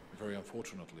again, very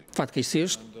unfortunately.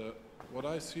 fatkeqësisht, And what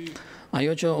I see,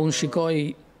 ajo që unë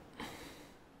shikoj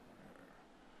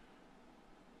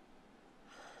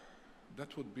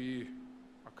that would be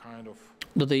a kind of,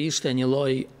 do të ishte një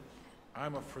lloj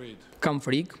I'm afraid, kam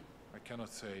frikë, I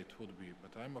cannot say it would be,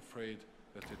 but I'm afraid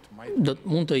that it might do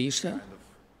mund të ishte kind of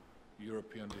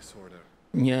European disorder,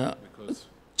 një because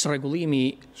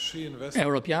çrregullimi she invested,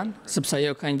 europian, sepse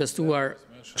ajo ka investuar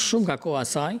shumë nga koha e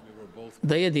saj, we were both,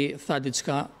 dhe Edi tha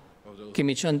diçka,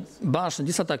 kemi qenë bashkë në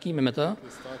disa takime me të,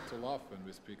 we start to laugh when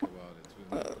we speak about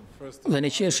it. First, dhe ne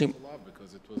qeshim laugh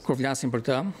because it was, kur flasim për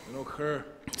këtë, her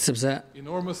sepse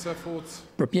enormous efforts,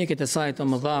 përpjekjet e saj të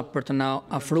mëdha për të na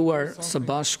afruar së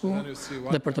bashku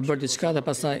dhe për të bërë diçka dhe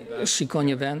pastaj shikon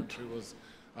një vend she was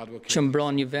advocating, që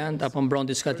mbron një vend apo mbron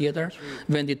diçka tjetër,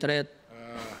 vendi i tretë,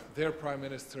 their prime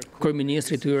minister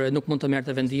kryeministri i tyre nuk mund të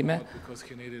merrte vendime because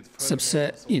he needed further sepse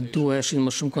I duheshin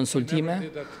më shumë konsultime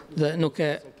dhe nuk e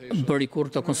bëri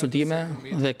kurrë këto konsultime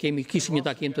dhe kishim një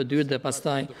takim të dytë dhe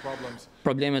pastaj problems.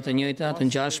 problemet e njëjta të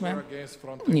ngjashme. Against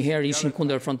Frontex, Një herë ishin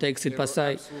kundër Frontexit,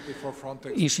 pastaj absolutely for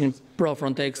Frontex. ishin pro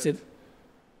Frontexit.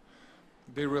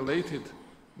 They related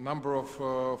number of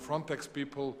Frontex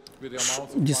people with the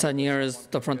amounts of Disa njerëz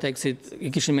të Frontexit I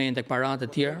kishin me tek paratë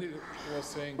e tjerë was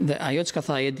saying dhe ajo çka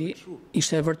tha Edi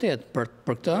ishte e vërtetë për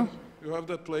këtë. You have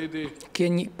that lady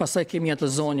Pastaj kemi atë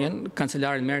zonjën,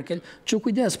 kancelarin Merkel, që u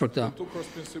kujdes për këtë.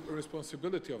 took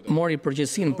responsibility of that. Mori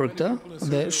përgjegjësinë për këtë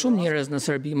dhe shumë njerëz në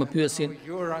Serbi më pyesin,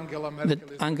 Your Angela dhe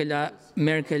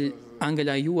Merkel is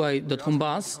Angela juaj do të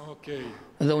humbas, okay.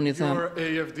 dhe unë i them, Your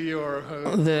AFD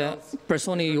or dhe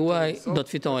personi juaj do të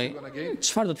fitojë.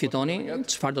 Çfarë do të fitoni?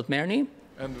 Çfarë do të merrni?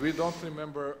 and we don't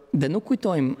remember Dhe nuk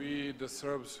kujtojmë we the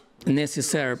Serbs ne si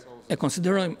serb e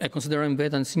konsiderojmë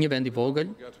veten si një vend i vogël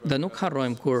dhe nuk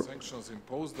harrojmë kur sanctions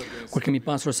imposed against kemi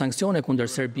pasur sanksione kundër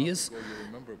Serbisë you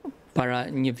remember para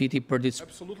një viti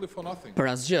absolutely for nothing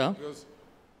për asgjë, because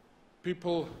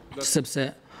people that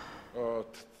sepse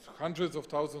hundreds of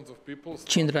thousands of people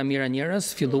qindra mijëra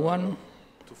njerëz filluan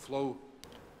to flow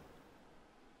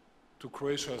to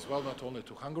Croatia as well, not only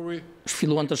to Hungary,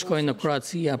 të shkojnë në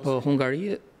Kroaci apo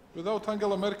Hungari without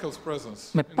Angela Merkel's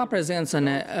presence. me pa prezencën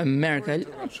e Merkel,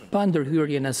 pa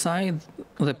ndërhyrjen e saj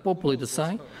dhe popullit të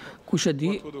saj, kush e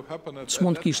di What would have happened at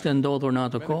ç'mund that kishte ndodhur në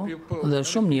atë kohë dhe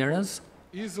shumë njerëz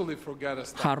easily forget a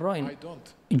stuff. harrojnë I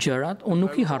don't. gjërat, unë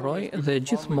nuk i harroj dhe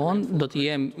gjithmonë do të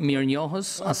jem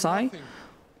mirënjohës asaj.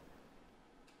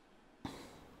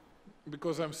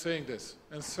 Because I'm saying this,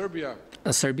 and Serbia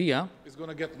Serbia is going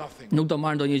to get nothing. nuk do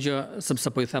marrë ndonjë gjë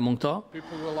sepse po i them unë këto.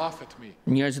 People will laugh at me.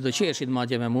 Njerëzit do qeshin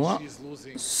madje me mua, She's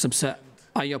losing. sepse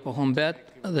ajo po humbet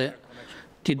dhe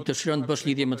ti dëshiron të bësh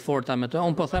lidhje më të forta me të.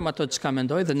 Unë po them ato çka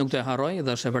mendoj dhe nuk do e harroj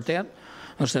dhe është e vërtetë.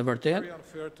 Është e vërtetë. Very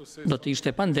unfair to say Do të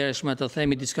ishte pandershme të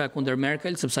themi diçka kundër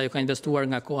Merkel, sepse ajo ka investuar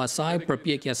nga koha e saj,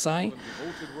 përpjekja e saj,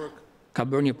 devoted work. ka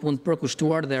bërë një punë të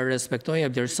përkushtuar dhe e respektoj e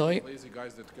vlerësoj. Lazy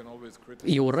guys that can always criticize,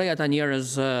 I urrej ata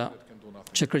njerëz can do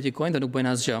nothing. që kritikojnë dhe nuk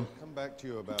bëjnë asgjë. Come back to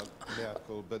you about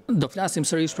Merkel, but Do flasim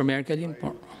sërish për Merkelin,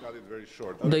 por Got it very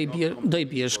short. do i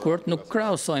bie shkurt, nuk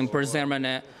krahasojmë për zemrën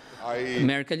e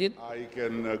Merkelit, I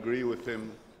can agree with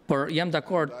him. por jam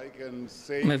dakord I can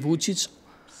say me Vučić.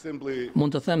 simply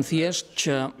Mund të them thjesht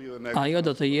që ajo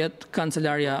do të jetë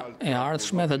kancelarja e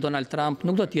ardhshme dhe Donald Trump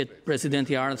nuk do të jetë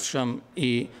presidenti i ardhshëm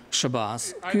i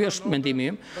SBA-s. Ky është mendimi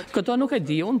im. Këto nuk e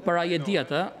di unë, por ai e di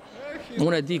atë.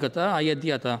 Unë e di këtë, ai e di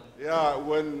atë. yeah,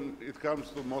 when it comes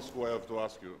to Moscow, I have to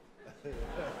ask you.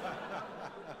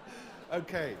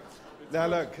 okay. Now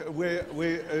look, I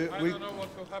don't know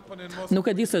what will happen in Moscow. Nuk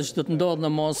e di se ç'do të ndodhë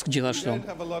në Moskë gjithashtu. don't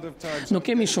have a lot of time. So Nuk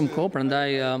kemi shumë kohë, prandaj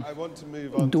I want to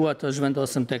move on dua të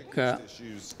zhvendosem tek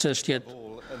issues. çështjet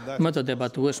And that, më të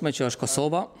debatueshme që është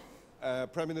Kosova.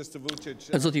 Prime Minister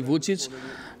Vučić. Zoti Vučić,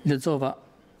 lexova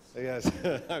Yes,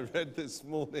 I read this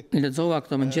morning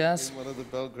këtë mëngjes in one of the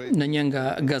Belgrade në një nga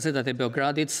gazetat e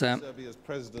Beogradit se Serbia's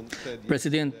president said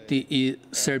presidenti i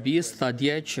Serbisë tha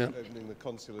dje që opening the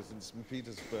consulate in St.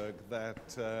 Petersburg that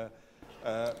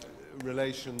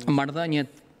relations marrëdhëniet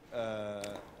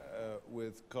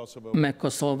with Kosovo, me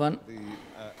Kosovën, the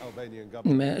Albanian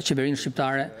government, me qeverinë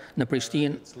shqiptare në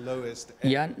Prishtinë its lowest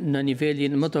janë në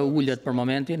nivelin më të ulët për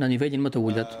momentin, në nivelin më të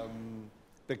ulët.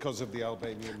 because of the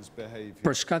Albanians' behavior.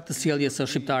 Për shkak të sjelljes së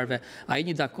shqiptarëve, a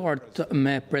jeni dakord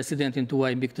me presidentin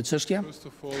tuaj mbi këtë çështje? First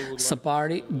of all, would Së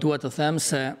pari, dua të them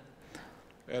se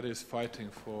Ed is fighting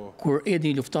for kur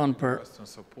Edi lufton për Western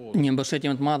support. një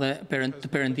mbështetje më të madhe të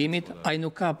perëndimit, ai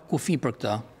nuk ka kufi për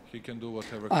këtë. He can do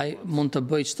whatever Ai mund të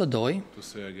bëjë ç'të doj, to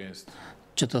say against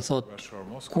që të thotë Russia or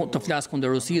Moscow. të flas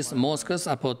kundër Rusisë, Moskës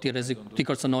apo ti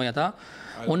kërcënoj ata.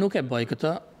 Unë nuk e bëj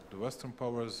këtë. The Western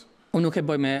powers, Unë nuk e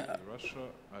bëj me Russia,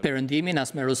 perëndimin,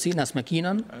 as me Rusinë, as me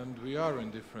Kinën. and we are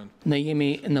in different. Ne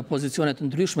jemi në pozicione të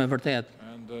ndryshme vërtet.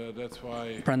 And that's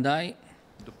why Prandaj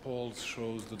the polls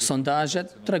shows the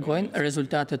sondazhet tregojnë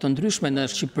rezultate të ndryshme në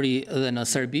Shqipëri dhe në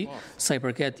Serbi sa i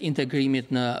përket integrimit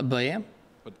në BE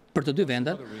për të dy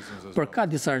vendet, por ka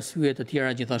disa arsye të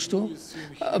tjera gjithashtu.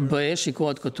 BE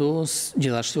shikohet këtu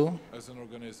gjithashtu as an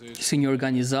organization si një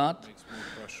organizat makes more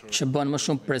pressure që bën më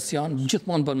shumë presion,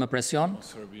 gjithmonë bën më presion on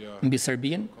Serbia, mbi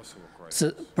Serbinë Kosovo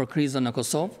crisis. për krizën në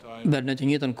Kosovë dhe në të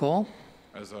njëjtën kohë,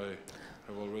 As I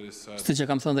have already said, siç e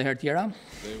kam thënë dhe herë tjera,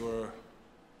 they were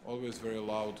always very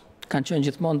loud kanë qenë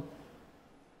gjithmonë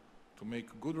to make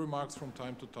good remarks from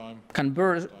time to time.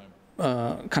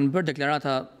 kanë bërë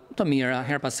deklarata të mira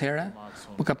her pas here,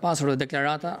 por ka pasur edhe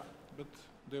deklarata, But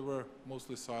they were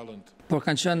mostly silent por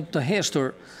kanë qenë të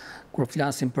heshtur kur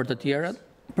flasim për të tjerët,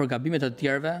 për gabimet e të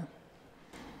tjerëve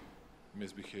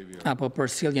misbehavior. apo për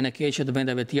sjelljen e keqe të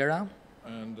vendeve tjera.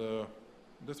 And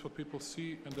that's what people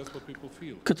see and that's what people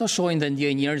feel. Këto shohin dhe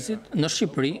ndjejnë njerëzit në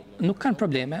Shqipëri, nuk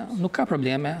ka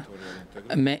probleme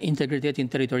me integritetin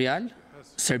territorial,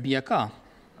 Serbia ka.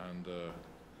 And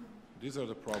these are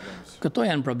the problems Këto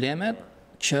janë problemet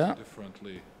që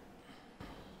differently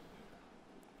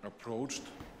approached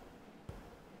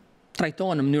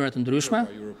trajtohen në mënyra të ndryshme,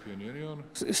 by European Union.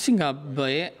 si nga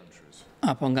BE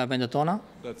apo nga vendet tona,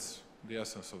 That's the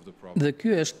essence of the problem. dhe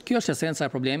kjo është esenca e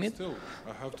problemit. Still,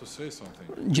 I have to say something.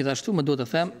 Gjithashtu më duhet të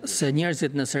them se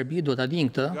njerëzit në Serbi duhet ta dinë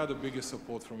këtë. We got the biggest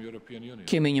support from European Union.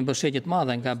 Kemi një mbështetje të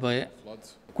madhe nga BE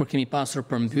Floods kur kemi pasur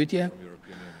përmbytje. from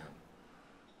European Union.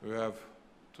 We have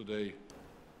today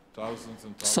thousands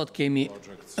and Sot thousands kemi of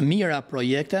projects mira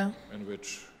projekte in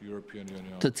which European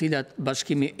Union të cilat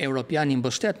Bashkimi Evropian i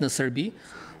mbështet në Serbi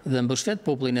dhe mbështet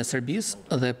popullin e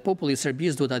Serbisë dhe populli i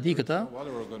Serbisë duhet ta di këtë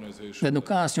other organizations dhe nuk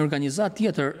ka asnjë organizat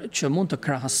tjetër që mund të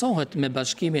krahasohet me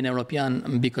Bashkimin Evropian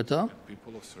mbi këtë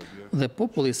people of Serbia. dhe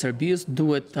populli i Serbisë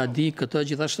duhet ta di këtë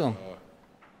gjithashtu.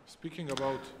 Speaking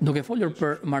about Duke folur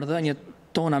për marrëdhëniet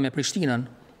tona me Prishtinën,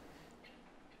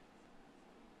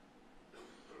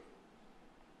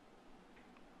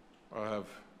 I have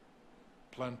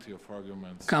plenty of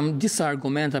arguments kam disa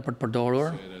argumente për të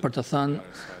përdorur për të thënë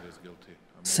their side is guilty.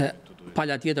 I'm se not going to do it.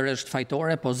 pala tjetër është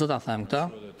fajtore, po zë ta them këtë,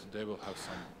 So that they will have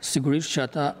some sigurisht që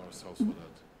ata ourselves for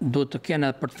that. duhet të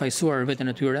kenë për të fajsuar veten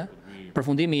e tyre.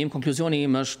 Përfundimi im, konkluzioni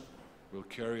im është We'll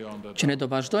carry on that që ne do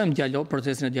vazhdojmë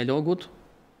procesin e dialogut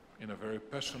in a very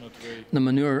passionate way në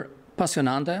mënyrë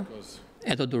pasionante because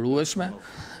e të durueshme,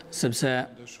 sepse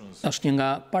conditions është një nga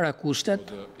parakushtet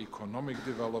for the economic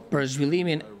development, për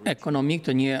zhvillimin ekonomik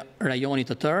të një rajoni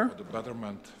të tërë, the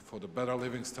betterment, for the better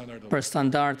living standard of për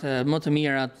standarde më të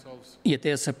mira ourselves.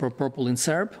 jetese për popullin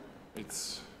serb,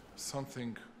 It's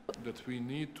something that we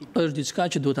need to është diçka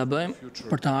që duhet ta bëjmë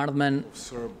për të ardhmen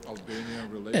Serb-Albanian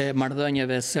e relations.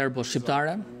 marrëdhënieve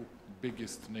serbo-shqiptare. Two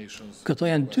biggest nations. Këto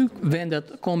janë dy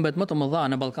vendet kombet më të mëdha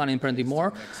në Ballkanin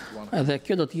Perëndimor, dhe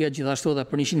kjo do të jetë gjithashtu edhe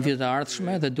për 100 vite të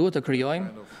ardhshme dhe duhet të krijojmë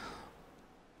Kind of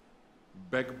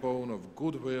backbone of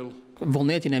goodwill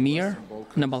vullnetin e mirë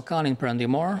në Ballkanin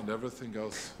Perëndimor and everything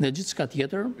else dhe gjithçka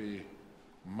tjetër be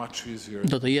much easier.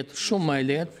 do të jetë shumë më e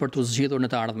lehtë për të zgjidhur në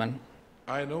të ardhmen.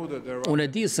 I know that there are Unë e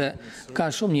di se ka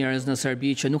shumë njerëz në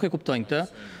Serbi që nuk e kuptojnë këtë,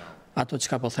 ato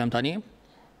çka po them tani.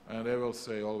 and they will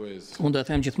say always Unë do të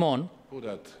them gjithmonë, put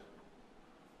that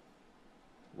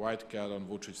white cat on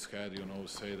Vucic's head,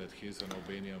 say that he's an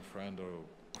Albanian friend or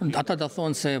ata do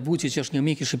thonë se Vučić është një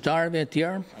mik i shqiptarëve e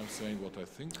tjerë. I'm saying what I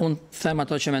think. Unë them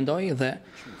ato që mendoj dhe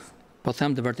po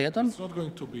them të vërtetën. It's not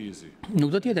going to be easy.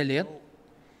 Nuk do të jetë e lehtë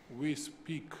We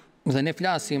speak dhe ne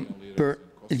flasim për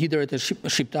liderët e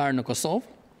shqiptarë në Kosovë,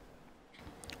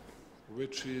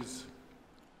 which is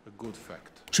a good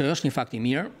fact. që është një fakt i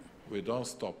mirë. We don't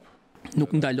stop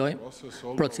Nuk ndalojmë process,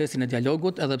 although procesin e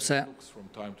dialogut, edhe pse looks from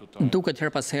time to time duket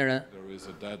her pas here there is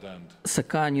a dead end se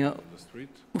ka një in the street.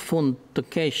 fund të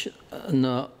keq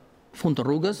në fund të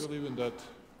rrugës. Believe in that.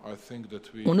 I think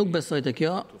that we Unë nuk need besoj te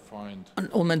kjo. to find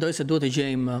Unë mendoj se duhet të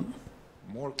gjejmë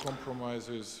more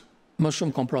compromises, më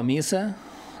shumë kompromise.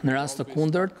 Në rast të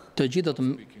kundërt, të gjithë do të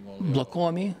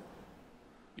bllokohemi,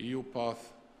 EU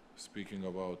path, speaking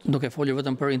about duke folur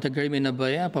vetëm për integrimin në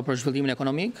BE, apo për zhvillimin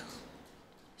ekonomik,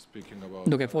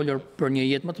 duke folur për një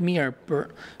jetë më të mirë për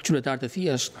qytetarët e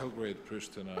thjeshtë Belgrade,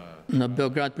 Pristina, në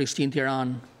Beograd, Prishtinë,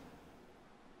 Tiranë.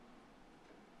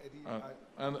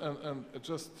 and I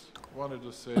just wanted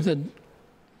to say, Dhe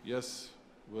yes,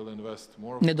 we'll invest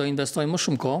more ne do investojmë më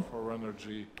shumë kohë, for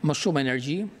energy, më shumë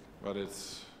energji, but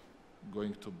it's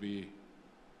going to be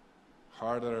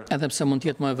harder edhe pse mund të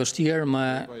jetë më e vështirë,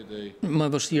 by day. më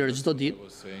e vështirë çdo I ditë.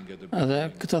 was saying at the Edhe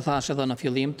beginning, këtë thash edhe në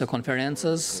fillim të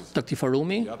konferencës, të këtij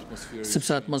forumi, the atmosphere is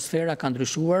sepse atmosfera ka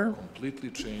ndryshuar completely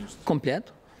changed,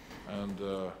 komplet and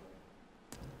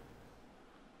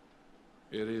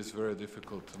it is very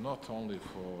difficult not only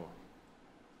for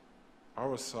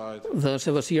our side, dhe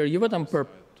është e vështirë jo vetëm për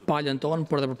palën tonë,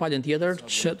 por edhe për palën tjetër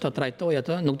që të trajtojë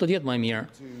atë, nuk do të jetë më e mirë.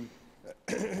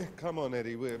 Come on,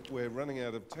 Eddie, we're running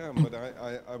out of time, but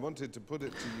I wanted to put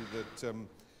it to you that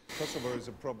Kosovo is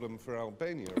a problem for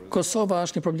Albania. Kosova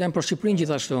është një problem për Shqipërinë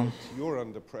gjithashtu. You're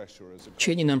under pressure as a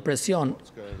Qeni në presion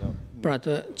what's going on për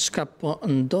atë çka po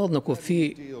ndodh në kufi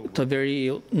të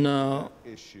në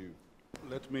issue.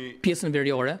 Let me, pjesën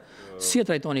veriore. Si e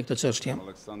trajtoni këtë çështje?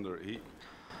 Alexander,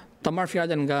 Ta marr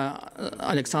fjalën nga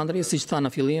Aleksandri, siç tha në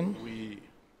fillim, we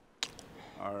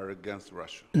are against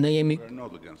Russia. ne jemi We are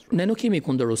not against Russia. ne nuk jemi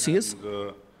kundër Rusisë,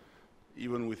 And,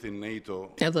 even within NATO,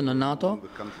 edhe në NATO the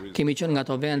countries, kemi qenë nga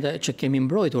ato vende që kemi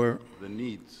mbrojtur the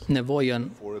need nevojën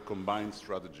for a combined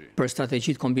strategy për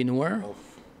strategji të kombinuar, of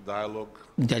dialogue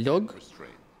dialog, and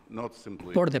restraint, not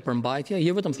simply por dhe përmbajtje,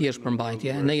 jo vetëm thjesht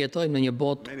përmbajtje. Ne jetojmë në një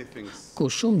botë many things ku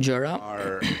shumë gjëra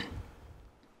are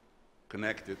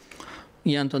connected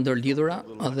janë të ndërlidhura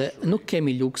dhe nuk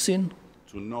kemi luksin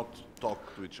to not talk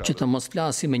to each që other, të mos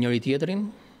flasim me njëri tjetrin,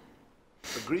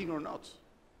 agreeing or not.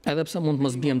 Edhe pse mund të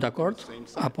mos biem dakord,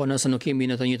 apo nëse nuk jemi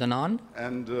në të njëjtën anë.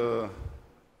 And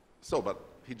but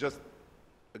he just,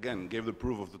 again, gave the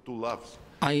proof of the two loves.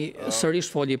 Ai sërish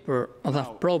foli për dha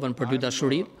provën për dy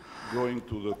dashuritë. Going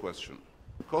to the question.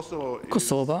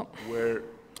 Kosova is where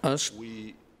është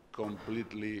we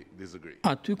completely disagree.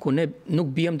 Aty ku ne nuk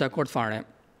biem dakord fare,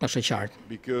 është e qartë.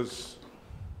 Because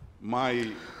my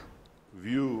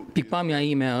view Pikpamja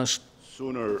ime është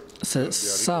se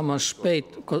sa më shpejt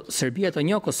Serbia të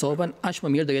njohë Kosovën, aq më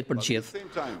mirë do jetë për të gjithë.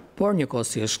 Por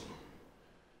njëkohësisht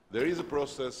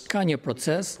ka një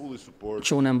proces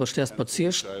që unë e mbështes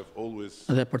plotësisht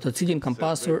dhe për të cilin kam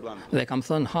pasur dhe kam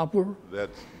thënë hapur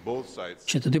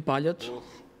që të dy palët,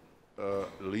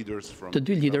 të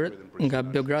dy liderët nga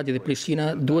Beogradi dhe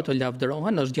Prishtina duhet të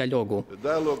lavdërohen, është dialogu.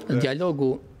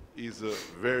 Dialogu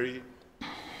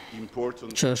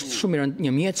që është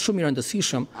një mjet shumë i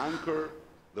rëndësishëm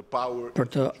për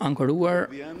të ankoruar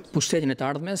pushtetin e të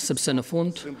ardhmes, sepse në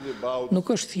fund nuk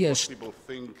është thjesht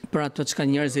për ato çka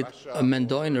njerëzit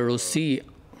mendojnë Rusi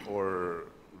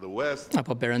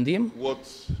apo Perëndim,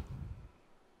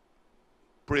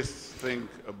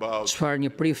 çfarë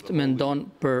një prift mendon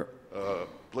për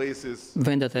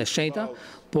vendet e shenjta,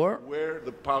 por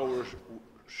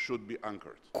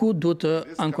ku du të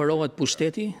ankorohet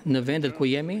pushteti në vendet ku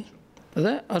jemi,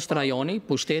 dhe është rajoni,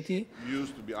 pushteti,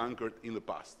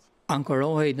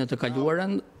 ankorohej në të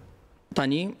kaluarën,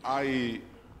 tani,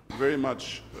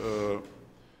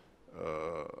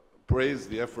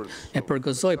 e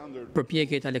përgëzoj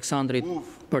përpjekjet e Aleksandrit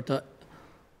për të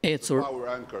ecur,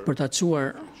 për të quar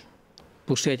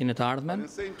pushtetin e të ardhmen,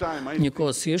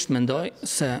 njëkohësisht mendoj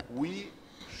se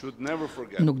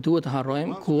nuk duhet të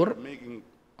harrojmë kur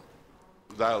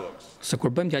se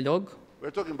kur bëjmë dialog,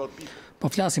 po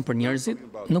flasim për njerëzit,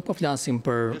 nuk po flasim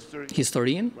për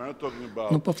historinë,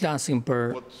 nuk po flasim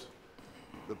për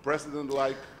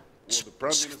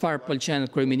çfarë pëlqen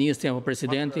kryeministri apo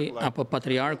presidenti apo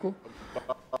patriarku.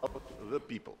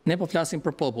 Ne po flasim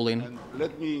për popullin.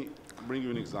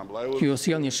 Ju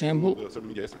sjell një shembull.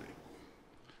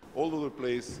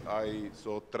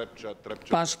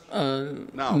 Pas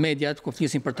mediat ku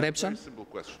flisin për Trepçan,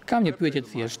 kam një pyetje të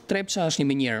thjeshtë. Trepça është një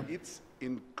minjerë.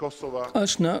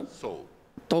 Është në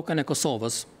tokën e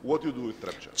Kosovës.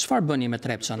 Çfarë bëni me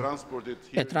Trepçan?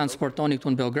 E transportoni këtu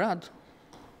në Beograd?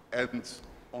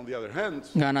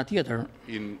 Nga ana tjetër,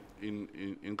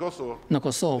 në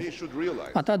Kosovë,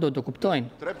 ata do të kuptojnë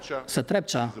se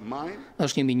Trepça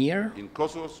është një minjerë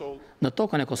në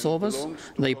tokën e Kosovës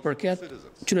dhe i përket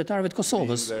qytetarëve të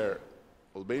Kosovës.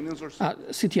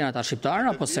 Si tjenë ata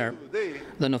shqiptarë apo serbë?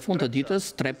 Dhe në fund të ditës,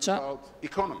 Trepça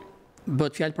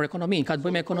bëhet fjalë për ekonominë, ka të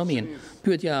bëjë me ekonominë.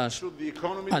 Pyetja është,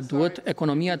 a duhet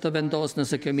ekonomia të vendosë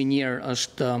nëse kjo minjerë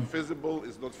është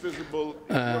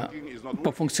po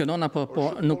funksionon apo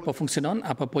nuk po funksionon,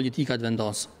 apo politika të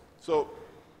vendosë?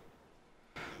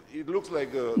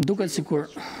 Duket sikur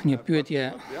një pyetje,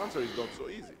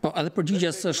 po edhe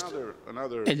përgjigjja është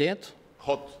e lehtë,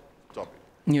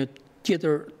 një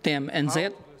tjetër temë e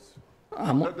nxehtë.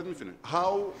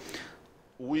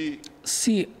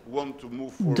 Si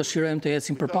dëshirojmë të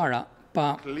ecim përpara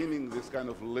pa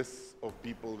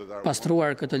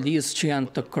pastruar këtë listë që janë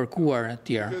të kërkuar e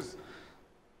tjerë?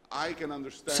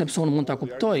 Sepse unë mund të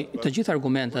kuptoj të gjithë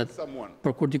argumentet,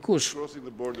 për kur dikush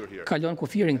kalon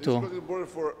kufirin këtu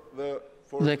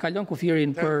dhe kalon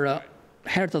kufirin për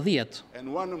herë të 10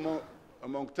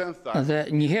 dhe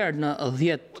një herë në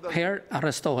 10 herë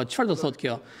arrestohet. Çfarë do thotë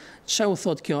kjo? Çfarë u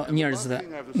thot kjo njerëzve?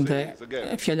 Dhe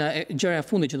gjëja e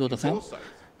fundit që do të them,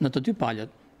 në të dy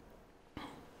palët,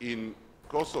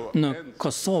 në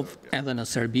Kosovë edhe në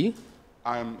Serbi,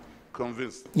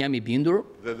 jam i bindur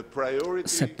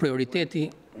se prioriteti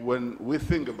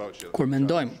kur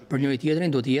mendojmë për njëri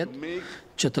tjetrin do të jetë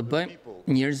që të bëjmë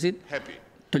njerëzit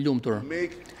të lumtur,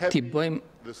 t'i bëjmë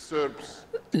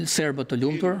serbët të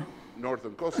lumtur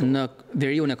në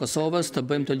veriun e Kosovës, të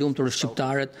bëjmë të lumtur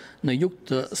shqiptarët në jug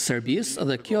të Serbisë,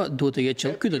 dhe ky do të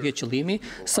jetë qëllimi,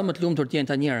 sa më të lumtur të jenë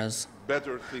ta njerëz,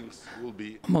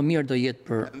 më mirë do jetë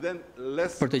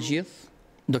për të gjithë,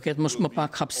 do ketë më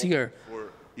pak hapësirë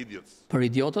për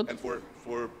idiotët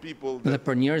dhe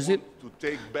për njerëzit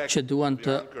që duan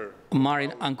të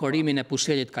marrin ankorimin e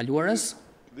pushtetit kaluarës.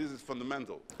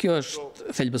 Kjo është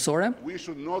thelbësore,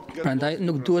 prandaj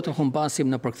nuk duhet të humbasim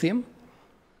në përkthim.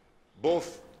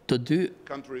 Të dy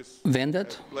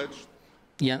vendet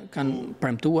kanë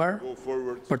premtuar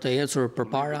për të ecur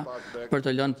përpara, për të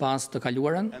lënë pas të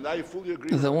kaluarën,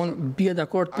 dhe unë bie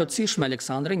dakord plotësisht me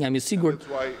Aleksandrin, jam i sigurt,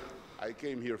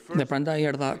 dhe prandaj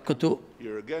erdha këtu,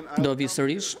 do vi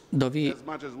sërish, do vi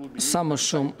sa më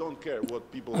shumë,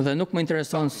 dhe nuk më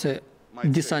intereson se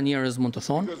disa njerëz mund të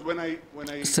thonë, Because when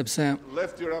I sepse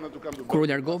left Tirana to come to kur u Beograd,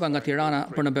 largova nga Tirana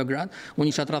për në Beograd, unë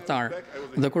isha tradhtar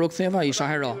dhe kur u ktheva isha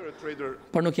hero. either a trader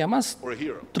Por nuk jam as or a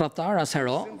hero, tradhtar as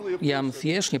hero, jam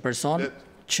thjesht një person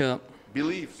që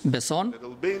believes beson that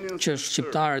Albanians që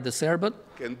shqiptarët dhe serbët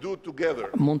can do together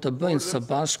mund të bëjnë së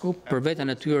bashku për veten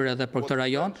e tyre dhe për këtë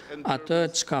rajon, atë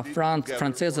çka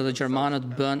francezët dhe gjermanët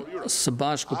bën së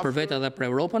bashku për vete dhe për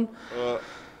Europën,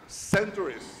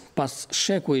 centuries pas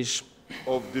shekujsh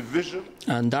of division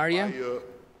ndarje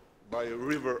by a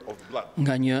river of blood.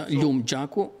 nga një lum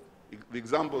gjaku. The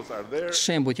examples are there.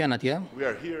 Shembujt janë atje, We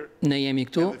are here. ne jemi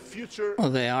këtu The future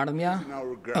dhe ardhmja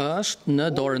është në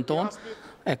dorën tonë,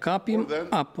 e kapim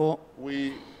apo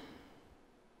we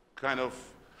kind of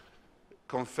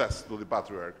confess to the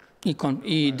patriarch.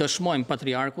 i dëshmojmë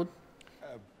patriarkut.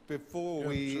 Before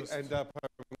we end up,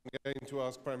 I'm going to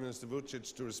ask Prime Minister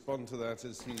Vučić to respond to that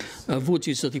as he's...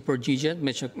 Vučić do t'i përgjigjet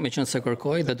me qenë se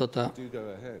kërkoj dhe do të Do go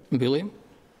ahead. mbyllim.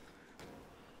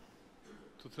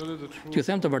 To tell you the truth, T'ju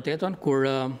them të vërtetën,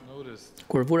 noticed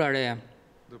kur vura re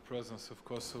the presence of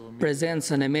Kosovo media.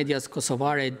 prezencën e medias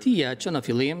kosovare, e dija që në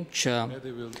fillim që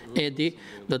Edi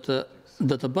do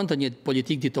të bënte një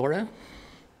politikë ditore.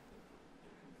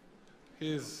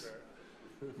 He's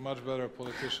much better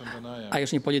politician than I am. Ai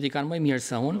është një politikan më i mirë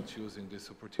se unë. Not using this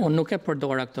opportunity Unë nuk e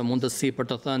përdora këtë mundësi për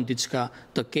të thënë diçka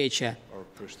të keqe or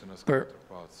Prishtina's për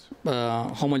counterparts.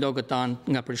 homologët tanë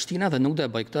nga Prishtina dhe nuk do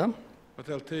e bëj këtë, But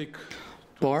I'll take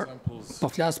two por examples po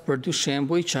flas për dy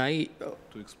shembuj që ai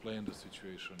to explain the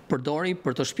situation. përdori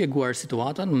për të shpjeguar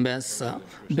situatën mes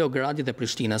Beogradit dhe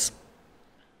Prishtinës.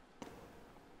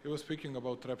 He was speaking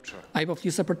about Trepča. Ai po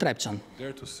fliste për Trepçan.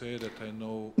 Dare to say that I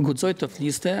know Guxoj të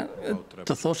fliste,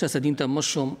 të thoshte se dinte më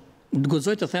shumë,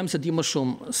 guxoj të them se di më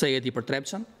shumë se e di për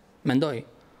Trepçan. Mendoj,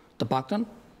 të paktën,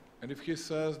 and if he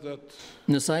says that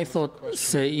nëse ai thot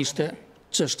se është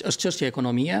çështje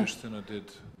ekonomie, Pristina did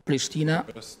Prishtina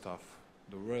the worst stuff,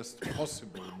 the worst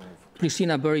possible move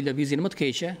Prishtina bëri lëvizjen më të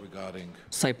keqe regarding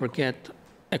sa i përket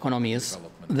ekonomisë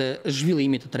dhe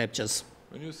zhvillimit të Trepçës.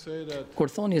 when you say that Kur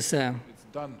thoni se it's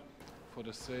done for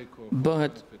the sake of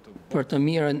bëhet benefit of për të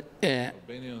mirën e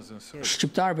Albanians and Serbs,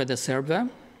 shqiptarëve dhe serbëve,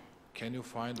 can you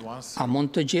find one a Serb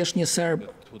mund të gjesh një serb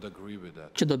that would agree with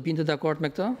that? që do binte dakord me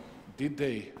këtë? Did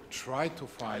they try to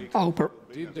find?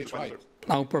 Did they try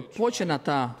Au përpoqen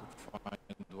ata to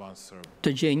find one Serb?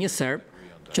 të gjej një serb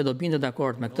që do binte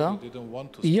dakord me këtë? They didn't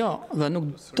want to Jo, dhe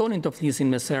nuk donin të flisin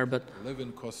me serbët live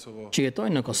in Kosovo. që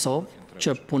jetojnë në Kosovë,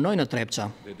 që punojnë në Trepça.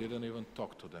 They didn't even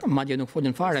talk to them. Madje nuk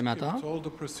folin fare me ata, Kept all the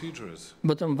procedures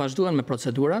vetëm vazhduan me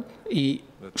procedurat, i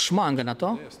shmangën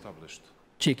ato they established.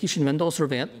 që i kishin vendosur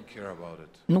vetë, Didn't care about it.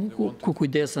 nuk ku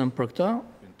kujdesen për këtë,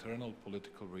 Internal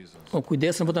political reasons. o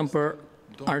kujdesen vetëm për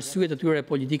arsyet e tyre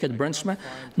politike të brendshme,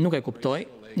 nuk e kuptoj,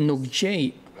 nuk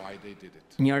gjej Why they did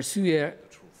it? një arsye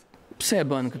pse e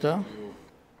bën këtë.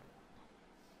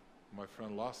 My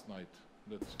friend last night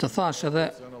that Të thash edhe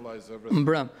let's analyze everything.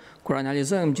 mbrëm, kur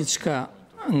analizojmë gjithçka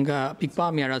nga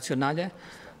pikpamja racionale,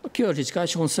 kjo është diçka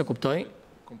që unë se kuptoj,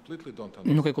 Completely don't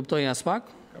understand. nuk e kuptoj as pak,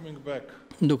 Coming back,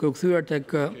 duke u kthyer tek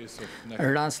case of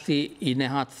Nehat, rasti i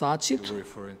Nehat Thaçit, you were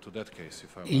referring to that case,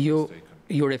 if I'm not ju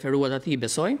mistaken. referuat atij,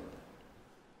 besoj,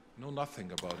 Know nothing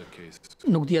about the case.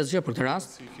 nuk di asgjë për këtë rast,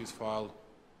 See his file.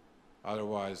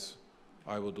 Otherwise,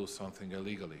 I will do something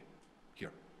illegally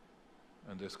here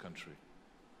in this country.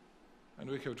 And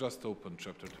we have just opened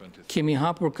chapter 23. kemi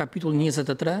hapur kapitull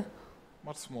 23,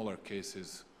 Much smaller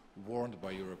cases warned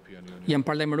by European Union jam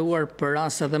parlemëruar për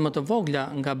raste edhe më të vogla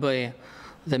nga BE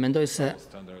dhe mendoj se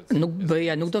standards.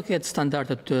 BE-ja nuk do ketë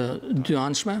standarde të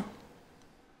dyanshme,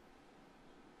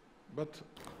 But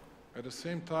at the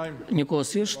same time,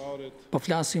 njëkohësisht about it, po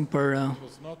flasim për it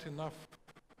was not enough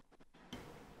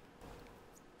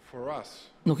for us.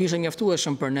 nuk ishte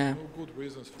mjaftueshëm për ne No good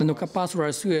reasons dhe for nuk ka us pasur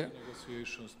arsye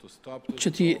negotiations to stop the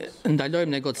që ti talks.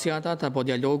 ndalojmë negociatat apo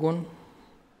dialogun,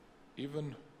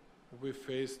 Even we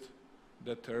faced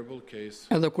that terrible case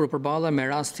edhe kur përballa me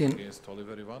rastin against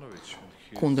Oliver Ivanovic. And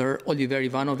he kundër Oliver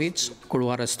Ivanovic, kur u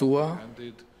arrestua,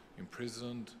 ended,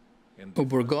 imprisoned in u different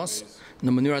burgos ways.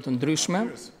 në mënyra të ndryshme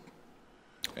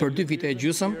për 2 vite e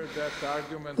gjysmë Hear that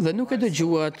argument dhe nuk e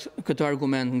dëgjuat këtë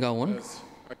argument nga unë, as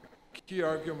a key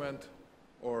argument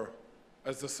or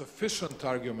as a sufficient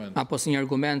argument apo si një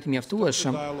argument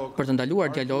mjaftueshëm për të ndaluar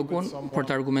dialogun, për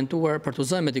të argumentuar, për të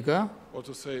zënë me dikë, or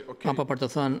to say, okay, apo për të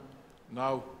thënë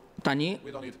now tani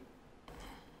we don't need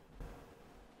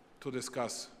to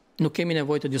discuss nuk kemi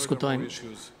nevojë të diskutojmë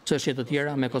çështje të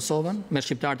tjera me Kosovën, me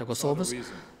shqiptarët e Kosovës,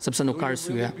 sepse nuk ka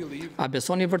arsye. A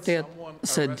besoni vërtet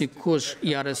se dikush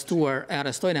e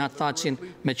arrestojnë Hatacin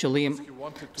me qëllim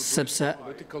sepse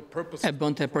e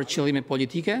bënte për qëllime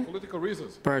politike?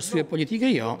 Për arsye politike,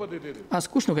 jo.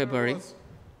 Askush nuk e bëri.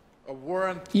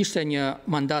 Ishte një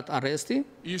mandat arresti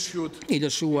i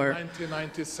lëshuar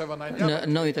në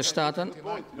 97-ën.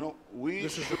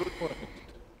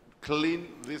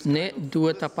 Ne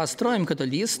duhet ta pastrojmë këtë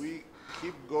listë,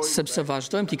 sepse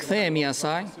vazhdojmë t'i kthehemi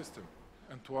asaj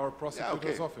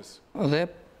dhe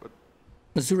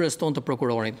zyrës tonë të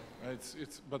prokurorit.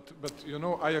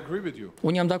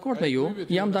 Unë jam dakord me ju,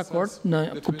 jam dakord në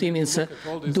kuptimin se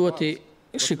duhet t'i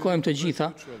shikojmë të gjitha,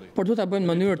 por duhet ta bëjmë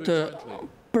në mënyrë të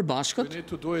përbashkët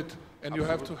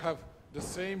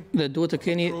dhe duhet të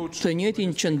keni të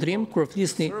njëjtin qëndrim kur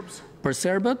flisni për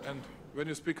serbët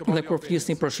dhe kur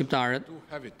flisni për shqiptarët.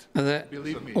 Dhe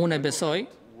unë e besoj,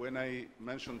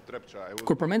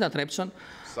 kur përmenda Trepçën,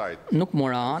 nuk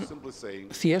mora anë,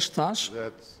 thjesht thash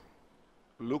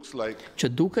që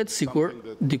duket sikur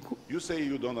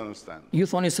ju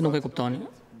thoni se nuk e kuptoni.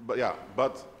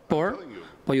 Por,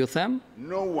 po ju them,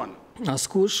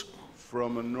 askush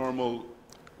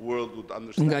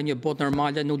nga një botë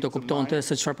normale nuk do kuptonte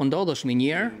se çfarë po ndodhesh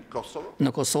minjëherë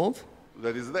në Kosovë,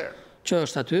 që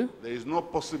është aty,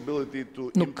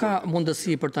 nuk ka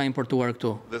mundësi për ta importuar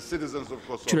këtu.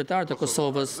 Qytetarët e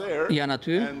Kosovës janë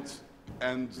aty,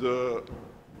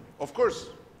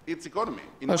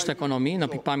 është ekonomi në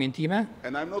pikpamjen time.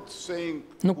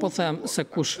 Nuk po them se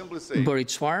kush bëri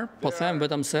çfarë, po them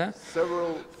vetëm se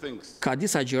ka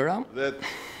disa gjëra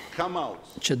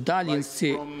që dalin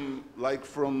si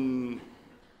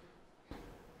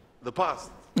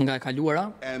nga e kaluara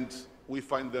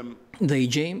dhe i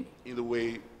gjejmë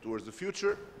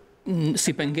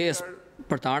si pengesë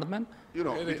për të ardhmen.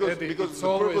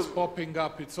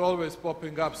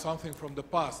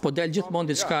 Po del gjithmonë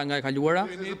diçka nga e kaluara.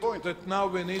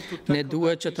 Ne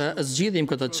duhet që të zgjidhim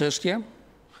këtë çështje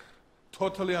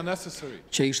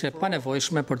që ishte pa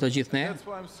nevojshme për të gjithë ne.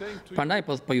 Prandaj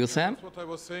po ju them,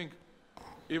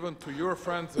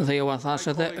 dhe ju a thash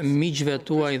edhe miqve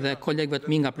tuaj dhe kolegëve të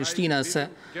mi nga Prishtina se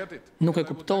nuk e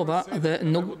kuptova dhe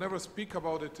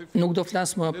nuk do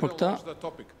flas më për këtë.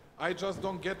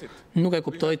 Nuk e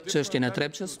kuptoj çështjen e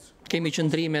Trepçës. Kemi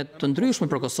qëndrime të ndryshme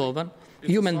për Kosovën.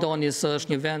 Ju mendoni se është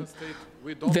një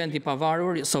vend i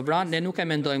pavarur, sovran, ne nuk e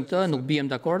mendojmë këtë, nuk bijem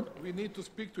dakord,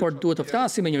 por duhet të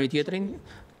flasim me njëri tjetrin.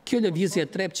 Kjo lëvizje e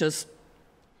Trepçës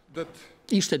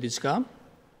ishte diçka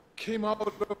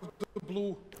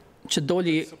që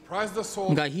doli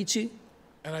nga hiçi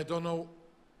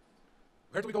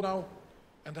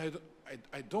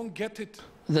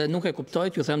dhe nuk e kuptoj,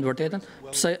 ju them të vërtetën,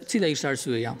 cila ishte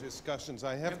arsyeja.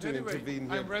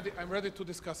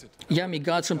 Jam i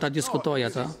gatshëm ta diskutoj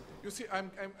atë.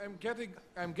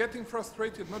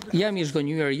 Jam i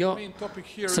zhgënjur, jo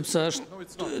sepse është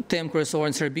temë kryesore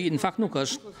në Serbi, në fakt nuk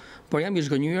është, por jam i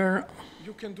zhgënjur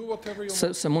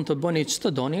se mund të bëni ç'të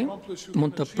doni,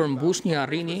 mund të përmbushni,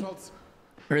 arrini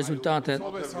rezultatet.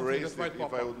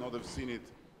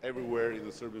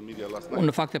 Unë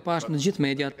në fakt e pash në gjithë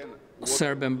mediat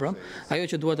serbe mbrëm. Ajo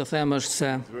që duhet të them është se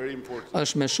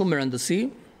është me shumë rëndësi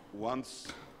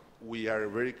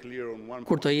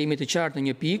kur të jemi të qartë në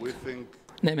një pikë,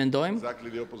 ne mendojmë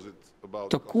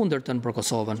të kundërtën për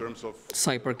Kosovën,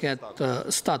 sa i përket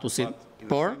statusit,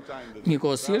 por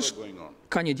njëkohësisht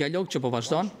ka një dialog që po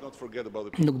vazhdon,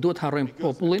 nuk duhet harrojmë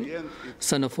popullin,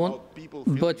 se në fund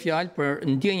bëhet fjalë për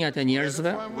ndjenjat e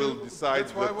njerëzve.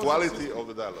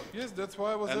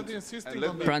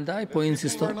 Prandaj po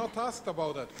insistoj.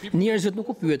 Njerëzit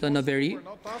nuk u pyetën në veri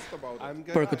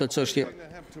për këtë çështje.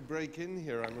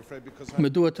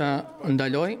 Më duhet ta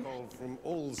ndaloj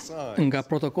nga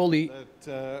protokolli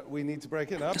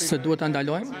se duhet ta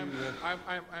ndalojmë.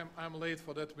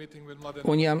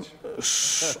 Unë jam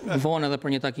vonë edhe për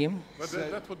një takim,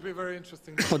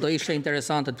 po do ishte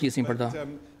interesant të flisim për ta.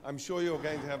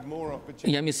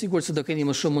 Jam i sigurt se do keni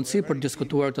më shumë mundësi për të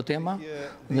diskutuar këtë tema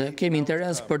dhe kemi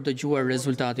interes për të dëgjuar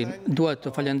rezultatin. Dua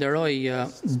të falenderoj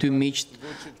dy miqt,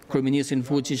 kryeministrin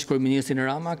Vučić, kryeministrin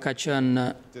Rama, ka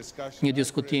qenë një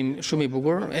diskutim shumë i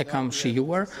bukur, e kam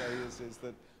shijuar.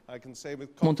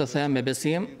 Mund të them me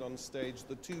besim,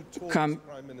 kam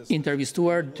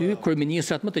intervistuar dy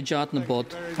kryeministrat më të gjatë në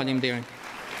botë. Faleminderit.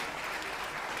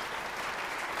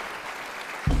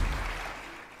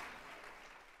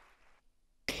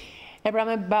 E pra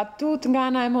me batut nga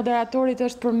ana e moderatorit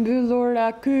është përmbyllur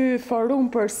ky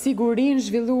forum për sigurinë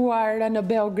zhvilluar në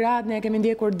Beograd. Ne kemi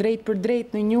ndjekur drejt për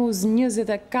drejt në News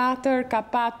 24, ka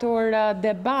patur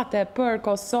debate për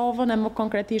Kosovën e më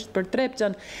konkretisht për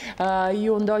Trepçën.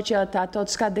 Ju ndoqët ato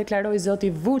çka deklaroi zoti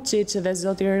Vučić dhe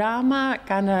zoti Rama,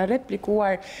 kanë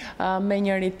replikuar me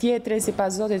njëri tjetrin.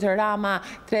 Sipas zotit Rama,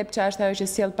 Trepça është ajo që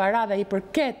sjell para dhe i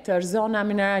përket zona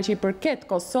minerale që i përket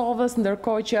Kosovës,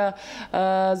 ndërkohë që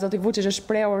zoti Vučić është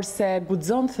shprehur se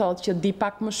guxon, thot, që di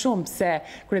pak më shumë se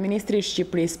kryeministri i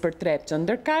Shqipërisë për Trepçën.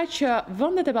 Ndërkaq që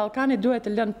vendet e Ballkanit duhet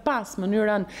të lënë pas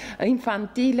mënyrën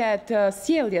infantile të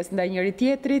sjelljes ndaj njëri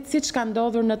tjetrit, siç ka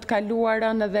ndodhur në të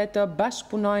kaluarën dhe të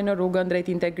bashkëpunojnë në rrugën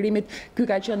drejt integrimit. Ky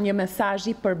ka qenë një mesazh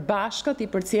i përbashkët i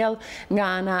përcjell nga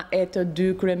ana e të dy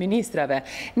kryeministrave.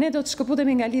 Ne do të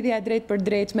shkëputemi nga lidhja e drejt për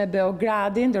drejt me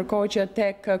Beogradin, ndërkohë që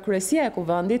tek kryesia e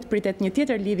kuvendit pritet një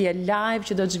tjetër lidhje live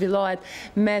që do të zhvillohet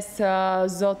mes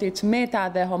zotit Meta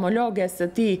dhe homologes së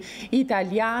tij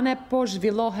italiane, po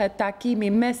zhvillohet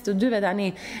takimi mes të dyve tani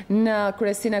në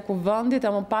kryesinë e kuvendit,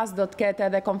 e më pas do të ketë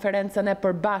edhe konferencën e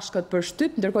përbashkët për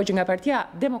shtyp, ndërkohë që nga Partia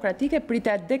Demokratike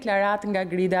pritet deklaratë nga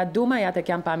Grida Duma, ja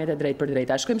tek janë pamjet e drejt për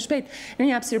drejta. Shkojmë shpejt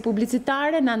në një hapësirë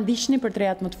publicitare, na ndiqni për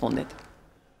 3 javë më të fundit.